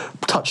we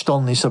touched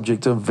on the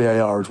subject of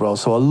VAR as well.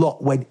 So a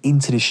lot went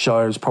into this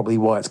show, is probably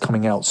why it's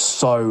coming out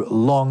so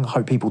long.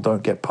 Hope people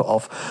don't get put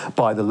off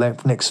by the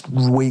length. Next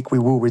week we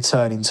will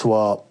return into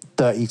our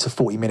 30 to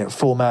 40 minute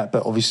format,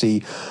 but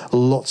obviously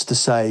lots to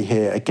say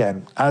here.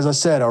 Again, as I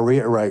said, I'll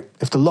reiterate,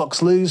 if the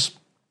locks lose,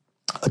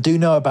 I do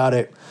know about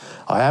it.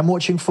 I am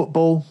watching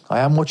football. I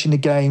am watching the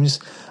games.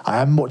 I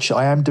am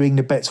doing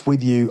the bets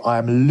with you. I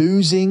am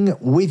losing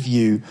with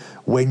you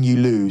when you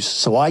lose.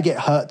 So I get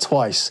hurt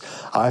twice.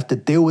 I have to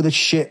deal with the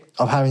shit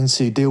of having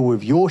to deal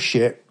with your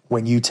shit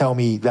when you tell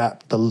me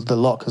that the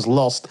lock has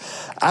lost,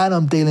 and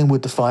I'm dealing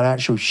with the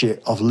financial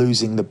shit of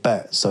losing the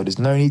bet. So there's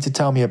no need to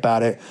tell me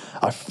about it.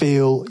 I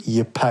feel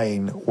your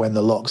pain when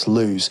the locks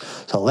lose.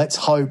 So let's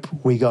hope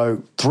we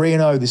go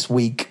 3-0 this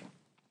week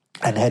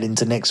and head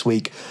into next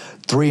week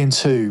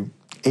 3-2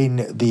 in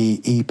the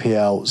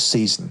EPL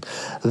season.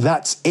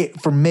 That's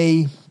it from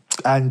me.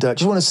 And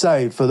just want to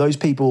say, for those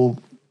people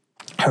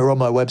who are on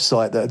my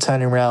website that are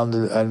turning around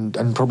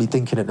and probably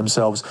thinking to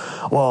themselves,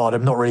 well,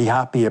 I'm not really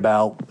happy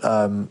about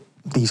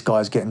these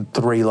guys getting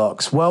 3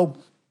 locks. Well,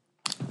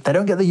 they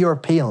don't get the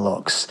European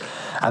locks,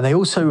 and they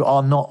also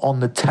are not on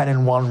the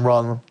 10-1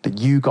 run that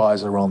you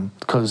guys are on,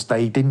 because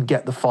they didn't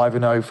get the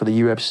 5-0 for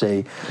the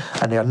UFC,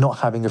 and they are not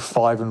having a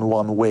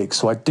 5-1 week.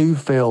 So I do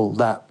feel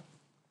that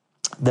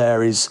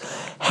there is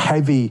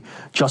heavy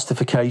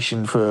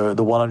justification for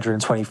the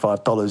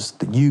 $125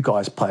 that you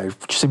guys pay,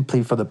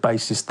 simply for the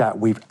basis that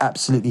we've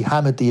absolutely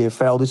hammered the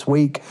EPL this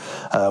week.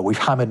 We've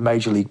hammered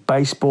Major League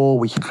Baseball.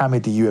 We've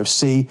hammered the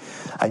UFC.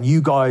 And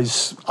you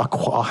guys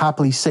are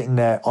happily sitting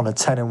there on a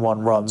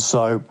 10-1 run.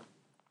 So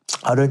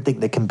I don't think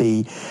there can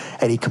be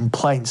any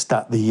complaints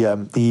that the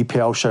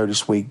EPL show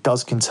this week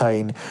does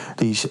contain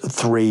these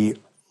 3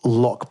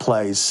 lock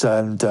plays.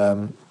 And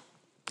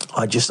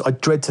I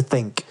dread to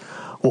think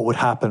what would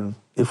happen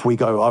if we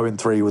go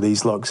 0-3 with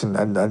these locks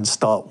and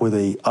start with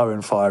a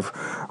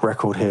 0-5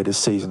 record here this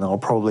season. I'll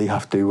probably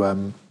have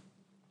to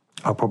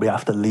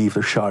leave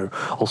the show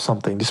or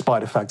something,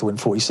 despite the fact I went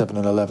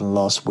 47-11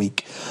 last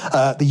week.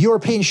 The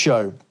European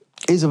show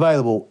is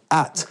available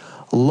at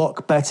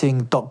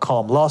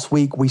lockbetting.com. Last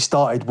week we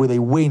started with a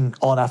win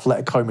on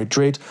Atletico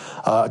Madrid.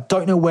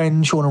 Don't know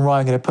when Sean and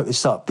Ryan are going to put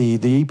this up. The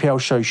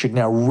EPL show should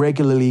now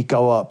regularly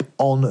go up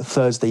on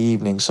Thursday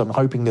evening, so I'm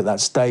hoping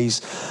that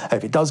stays.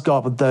 If it does go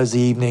up on Thursday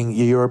evening,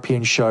 your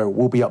European show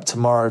will be up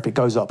tomorrow. If it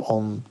goes up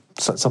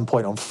at some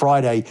point on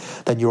Friday,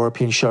 then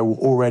European show will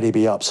already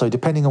be up. So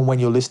depending on when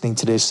you're listening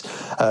to this,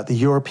 the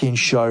European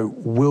show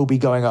will be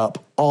going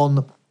up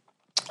on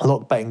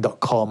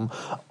lockbetting.com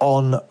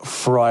on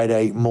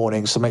Friday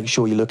morning. So make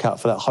sure you look out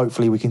for that.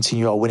 Hopefully we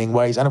continue our winning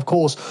ways. And of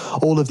course,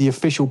 all of the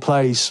official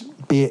plays,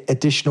 be it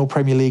additional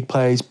Premier League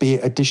plays, be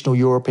it additional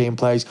European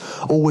plays,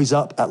 always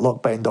up at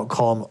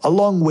lockbetting.com,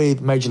 along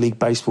with Major League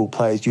Baseball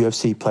plays,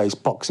 UFC plays,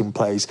 boxing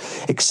plays,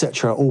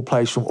 etc. All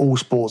plays from all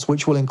sports,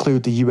 which will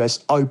include the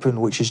US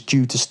Open, which is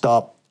due to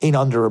start in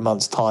under a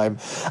month's time.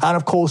 And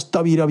of course,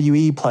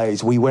 WWE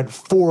plays. We went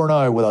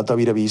 4-0 with our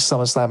WWE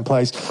SummerSlam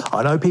plays.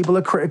 I know people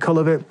are critical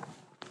of it.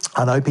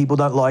 I know people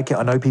don't like it.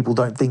 I know people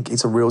don't think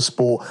it's a real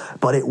sport,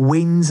 but it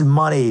wins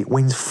money. It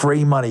wins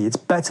free money. It's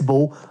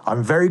bettable.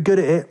 I'm very good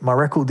at it. My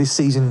record this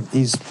season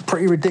is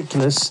pretty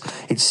ridiculous.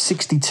 It's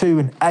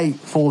 62-8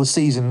 for the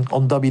season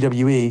on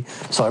WWE.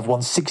 So I've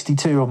won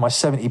 62 of my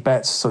 70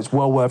 bets. So it's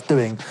well worth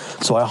doing.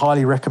 So I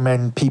highly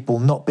recommend people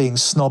not being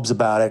snobs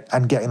about it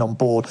and getting on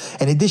board.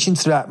 In addition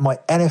to that, my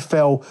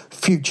NFL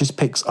futures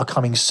picks are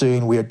coming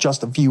soon. We are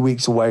just a few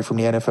weeks away from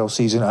the NFL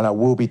season, and I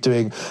will be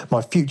doing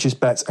my futures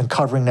bets and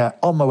covering that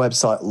on my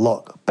website,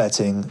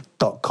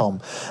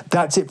 lockbetting.com.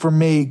 That's it from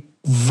me.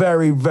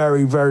 Very,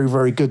 very, very,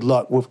 very good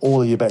luck with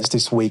all of your bets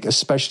this week,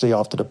 especially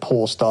after the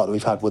poor start that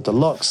we've had with the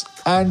locks.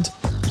 And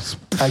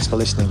thanks for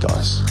listening,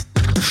 guys.